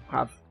also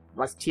have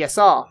like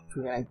TSR.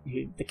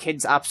 The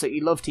kids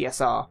absolutely love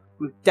TSR.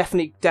 We've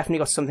definitely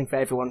got something for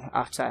everyone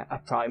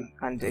at Prime.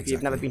 And if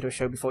you've never been to a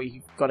show before,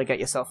 you've got to get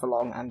yourself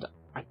along, and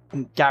I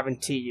can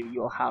guarantee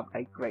you'll have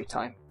a great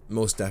time.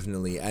 Most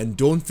definitely. And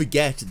don't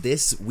forget,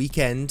 this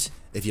weekend,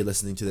 if you're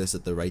listening to this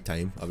at the right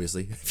time,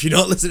 obviously. If you're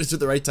not listening to it at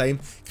the right time,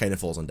 kind of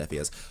falls on deaf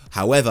ears.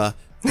 However,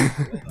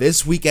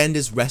 this weekend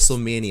is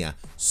WrestleMania.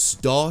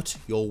 Start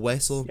your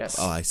Yes.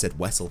 Oh, I said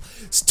Wessel.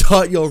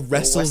 Start your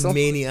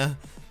WrestleMania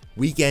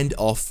weekend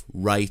off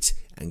right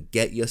and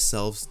get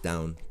yourselves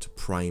down to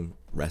Prime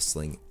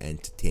Wrestling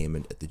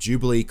Entertainment at the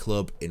Jubilee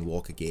Club in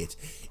Walker Gate.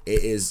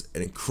 It is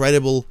an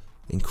incredible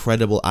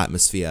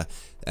atmosphere,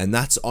 and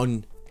that's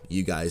on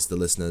you guys, the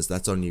listeners.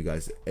 That's on you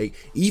guys.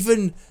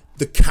 Even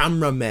the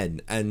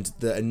cameramen and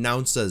the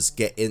announcers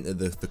get into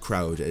the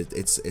crowd.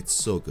 It's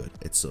so good.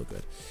 It's so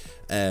good.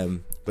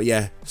 But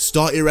yeah,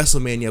 start your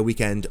WrestleMania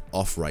weekend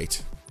off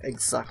right.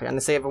 Exactly. And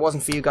to say, if it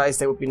wasn't for you guys,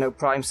 there would be no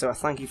Prime. So I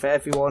thank you for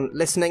everyone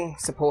listening,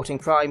 supporting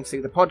Prime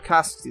through the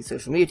podcast, through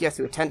social media,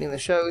 through attending the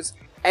shows.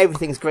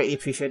 Everything's greatly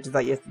appreciated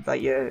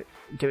that you're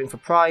doing for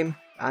Prime.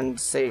 And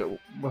say,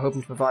 we're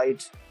hoping to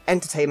provide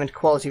entertainment,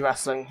 quality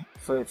wrestling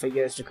for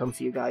years to come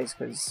for you guys,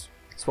 because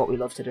it's what we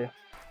love to do.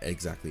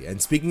 Exactly.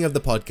 And speaking of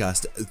the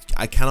podcast,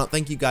 I cannot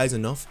thank you guys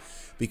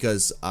enough,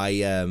 because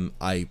I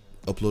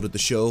uploaded the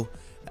show,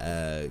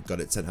 got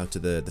it sent out to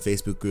the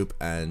Facebook group,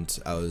 and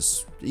I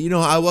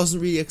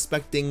wasn't really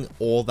expecting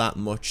all that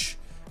much.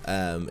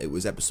 It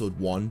was episode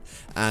 1,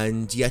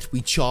 and yet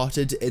we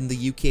charted in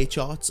the UK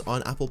charts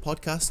on Apple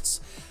Podcasts.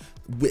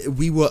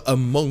 We were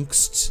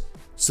amongst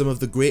some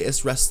of the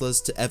greatest wrestlers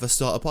to ever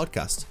start a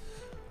podcast.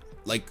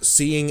 Like,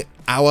 seeing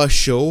our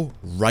show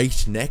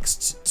right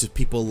next to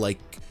people like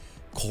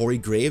Corey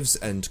Graves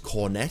and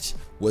Cornette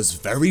was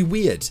very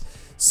weird.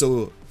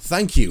 So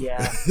thank you.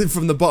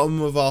 From the bottom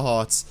of our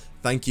hearts,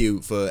 thank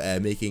you for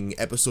making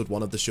episode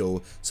 1 of the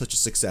show such a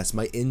success.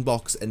 My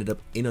inbox ended up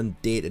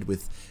inundated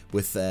with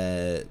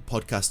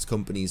podcast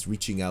companies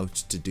reaching out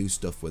to do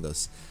stuff with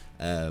us.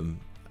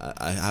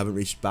 I haven't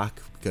reached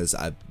back because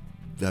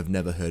I've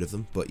never heard of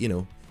them, but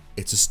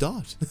it's a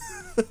start.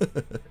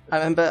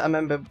 I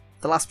remember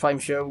the last Prime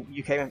show,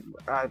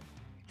 I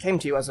came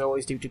to you as I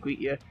always do to greet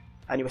you,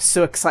 and you were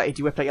so excited.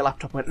 You whipped out your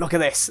laptop and went, look at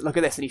this,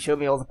 and you showed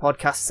me all the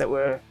podcasts that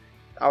were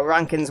our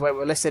rankings, where we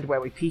were listed,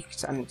 where we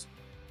peaked, and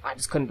I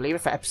just couldn't believe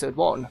it for episode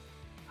 1,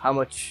 how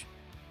much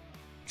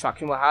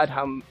traction we had,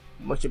 how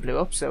much it blew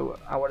up. So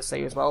I want to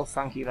say as well,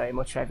 thank you very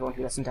much for everyone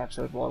who listened to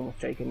episode 1 with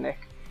Jake and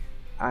Nick,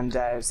 and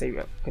say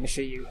we're going to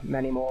show you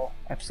many more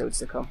episodes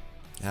to come.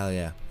 Hell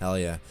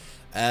yeah.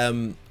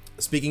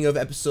 Speaking of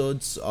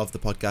episodes of the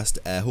podcast,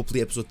 hopefully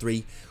episode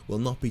 3 will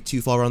not be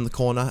too far around the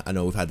corner. I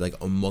know we've had like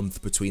a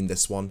month between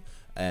this one,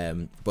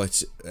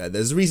 but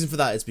there's a reason for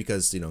that. It's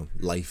because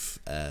life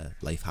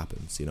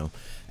happens,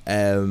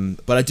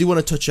 but I do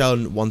want to touch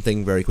on one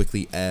thing very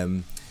quickly.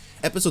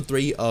 Episode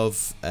 3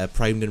 of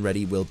Primed and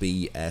Ready will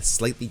be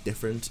slightly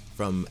different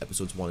from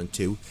episodes 1 and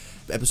 2.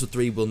 But episode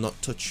 3 will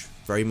not touch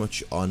very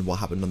much on what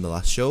happened on the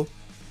last show,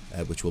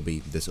 which will be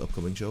this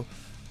upcoming show.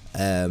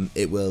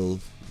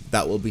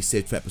 That will be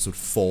saved for episode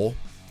 4.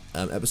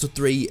 Episode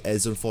 3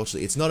 is,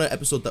 unfortunately, it's not an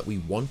episode that we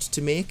want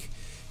to make,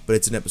 but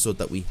it's an episode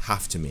that we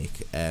have to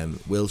make.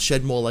 We'll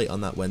shed more light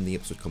on that when the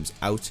episode comes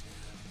out,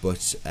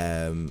 but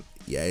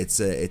it's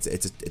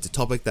a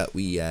topic that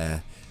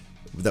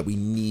we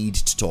need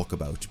to talk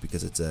about,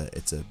 because it's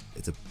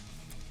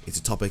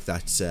a topic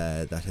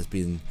that has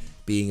been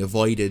being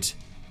avoided,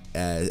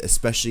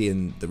 especially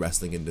in the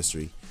wrestling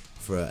industry,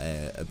 for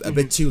a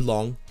bit too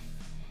long.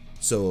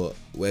 So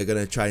we're going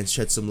to try and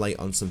shed some light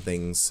on some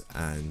things,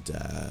 and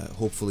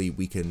hopefully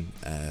we can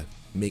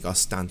make our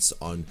stance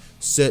on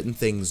certain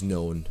things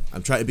known.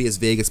 I'm trying to be as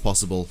vague as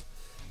possible,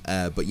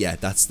 but yeah,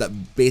 that.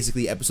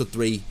 Basically, episode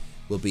 3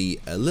 will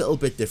be a little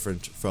bit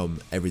different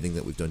from everything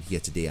that we've done here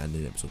today and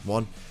in episode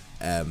 1,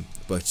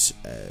 but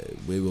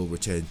we will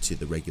return to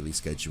the regularly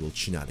scheduled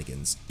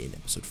shenanigans in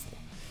episode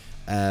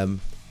 4.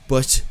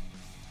 But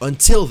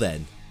until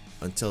then,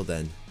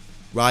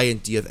 Ryan,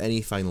 do you have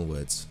any final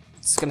words?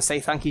 Just going to say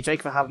thank you,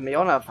 Jake, for having me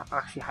on. I've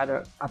actually had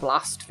a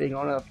blast being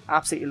on. I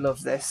absolutely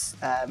love this,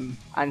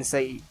 and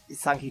say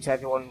thank you to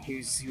everyone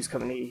who's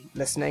currently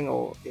listening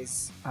or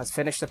has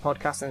finished the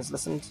podcast and has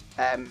listened.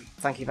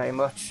 Thank you very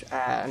much,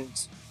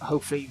 and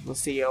hopefully we'll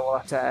see you all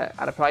at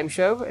a Prime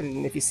show.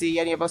 And if you see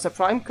any of us at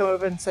Prime, come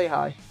over and say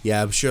hi.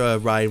 Yeah, I'm sure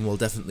Ryan will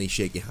definitely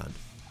shake your hand.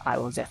 I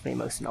will definitely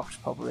most not,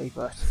 probably,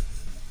 but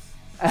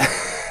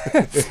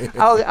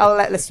I'll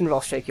let Listen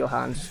Ross shake your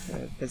hand,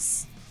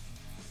 because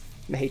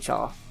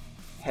HR,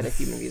 head of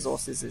human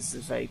resources, is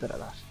very good at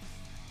that.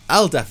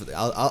 I'll definitely.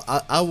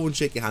 I won't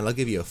shake your hand. I'll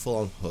give you a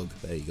full-on hug.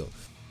 There you go.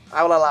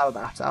 I will allow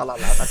that. I'll allow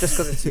that just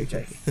because it's you,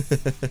 Jake.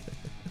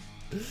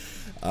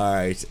 All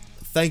right.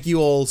 Thank you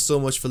all so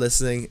much for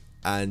listening,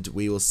 and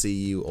we will see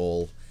you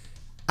all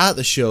at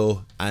the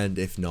show. And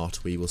if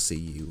not, we will see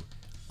you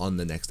on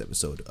the next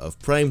episode of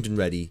Primed and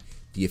Ready,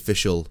 the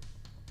official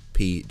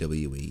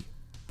PWE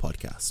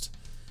podcast.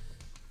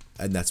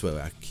 And that's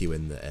where I cue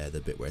in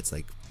the bit where it's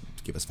like,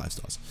 give us 5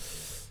 stars.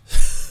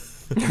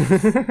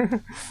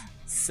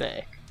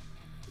 Sick.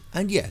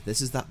 And yeah,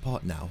 this is that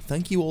part now.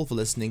 Thank you all for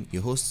listening.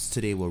 Your hosts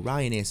today were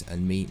Ryan Ace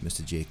and me,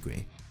 Mr. Jake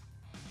Gray.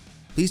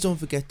 Please don't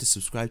forget to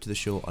subscribe to the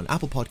show on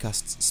Apple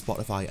Podcasts,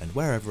 Spotify, and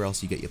wherever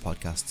else you get your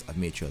podcasts. I've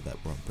made sure that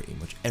we're on pretty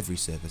much every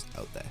service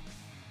out there.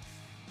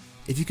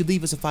 If you could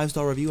leave us a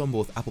 5-star review on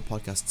both Apple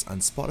Podcasts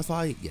and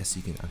Spotify, yes,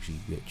 you can actually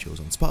rate shows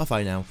on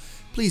Spotify now,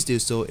 please do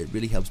so. It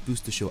really helps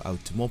boost the show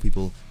out to more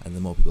people, and the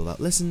more people that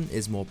listen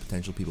is more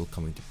potential people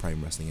coming to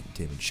Prime Wrestling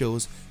Entertainment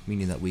shows,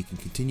 meaning that we can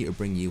continue to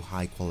bring you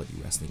high quality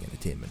wrestling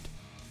entertainment.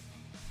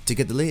 To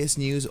get the latest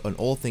news on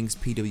all things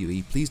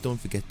PWE, please don't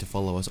forget to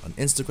follow us on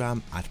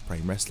Instagram at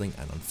Prime Wrestling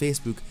and on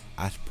Facebook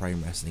at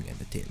Prime Wrestling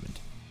Entertainment.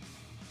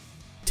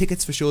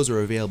 Tickets for shows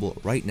are available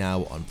right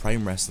now on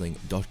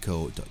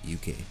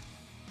primewrestling.co.uk.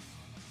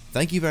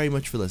 Thank you very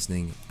much for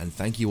listening, and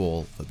thank you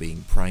all for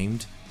being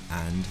primed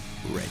and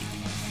ready.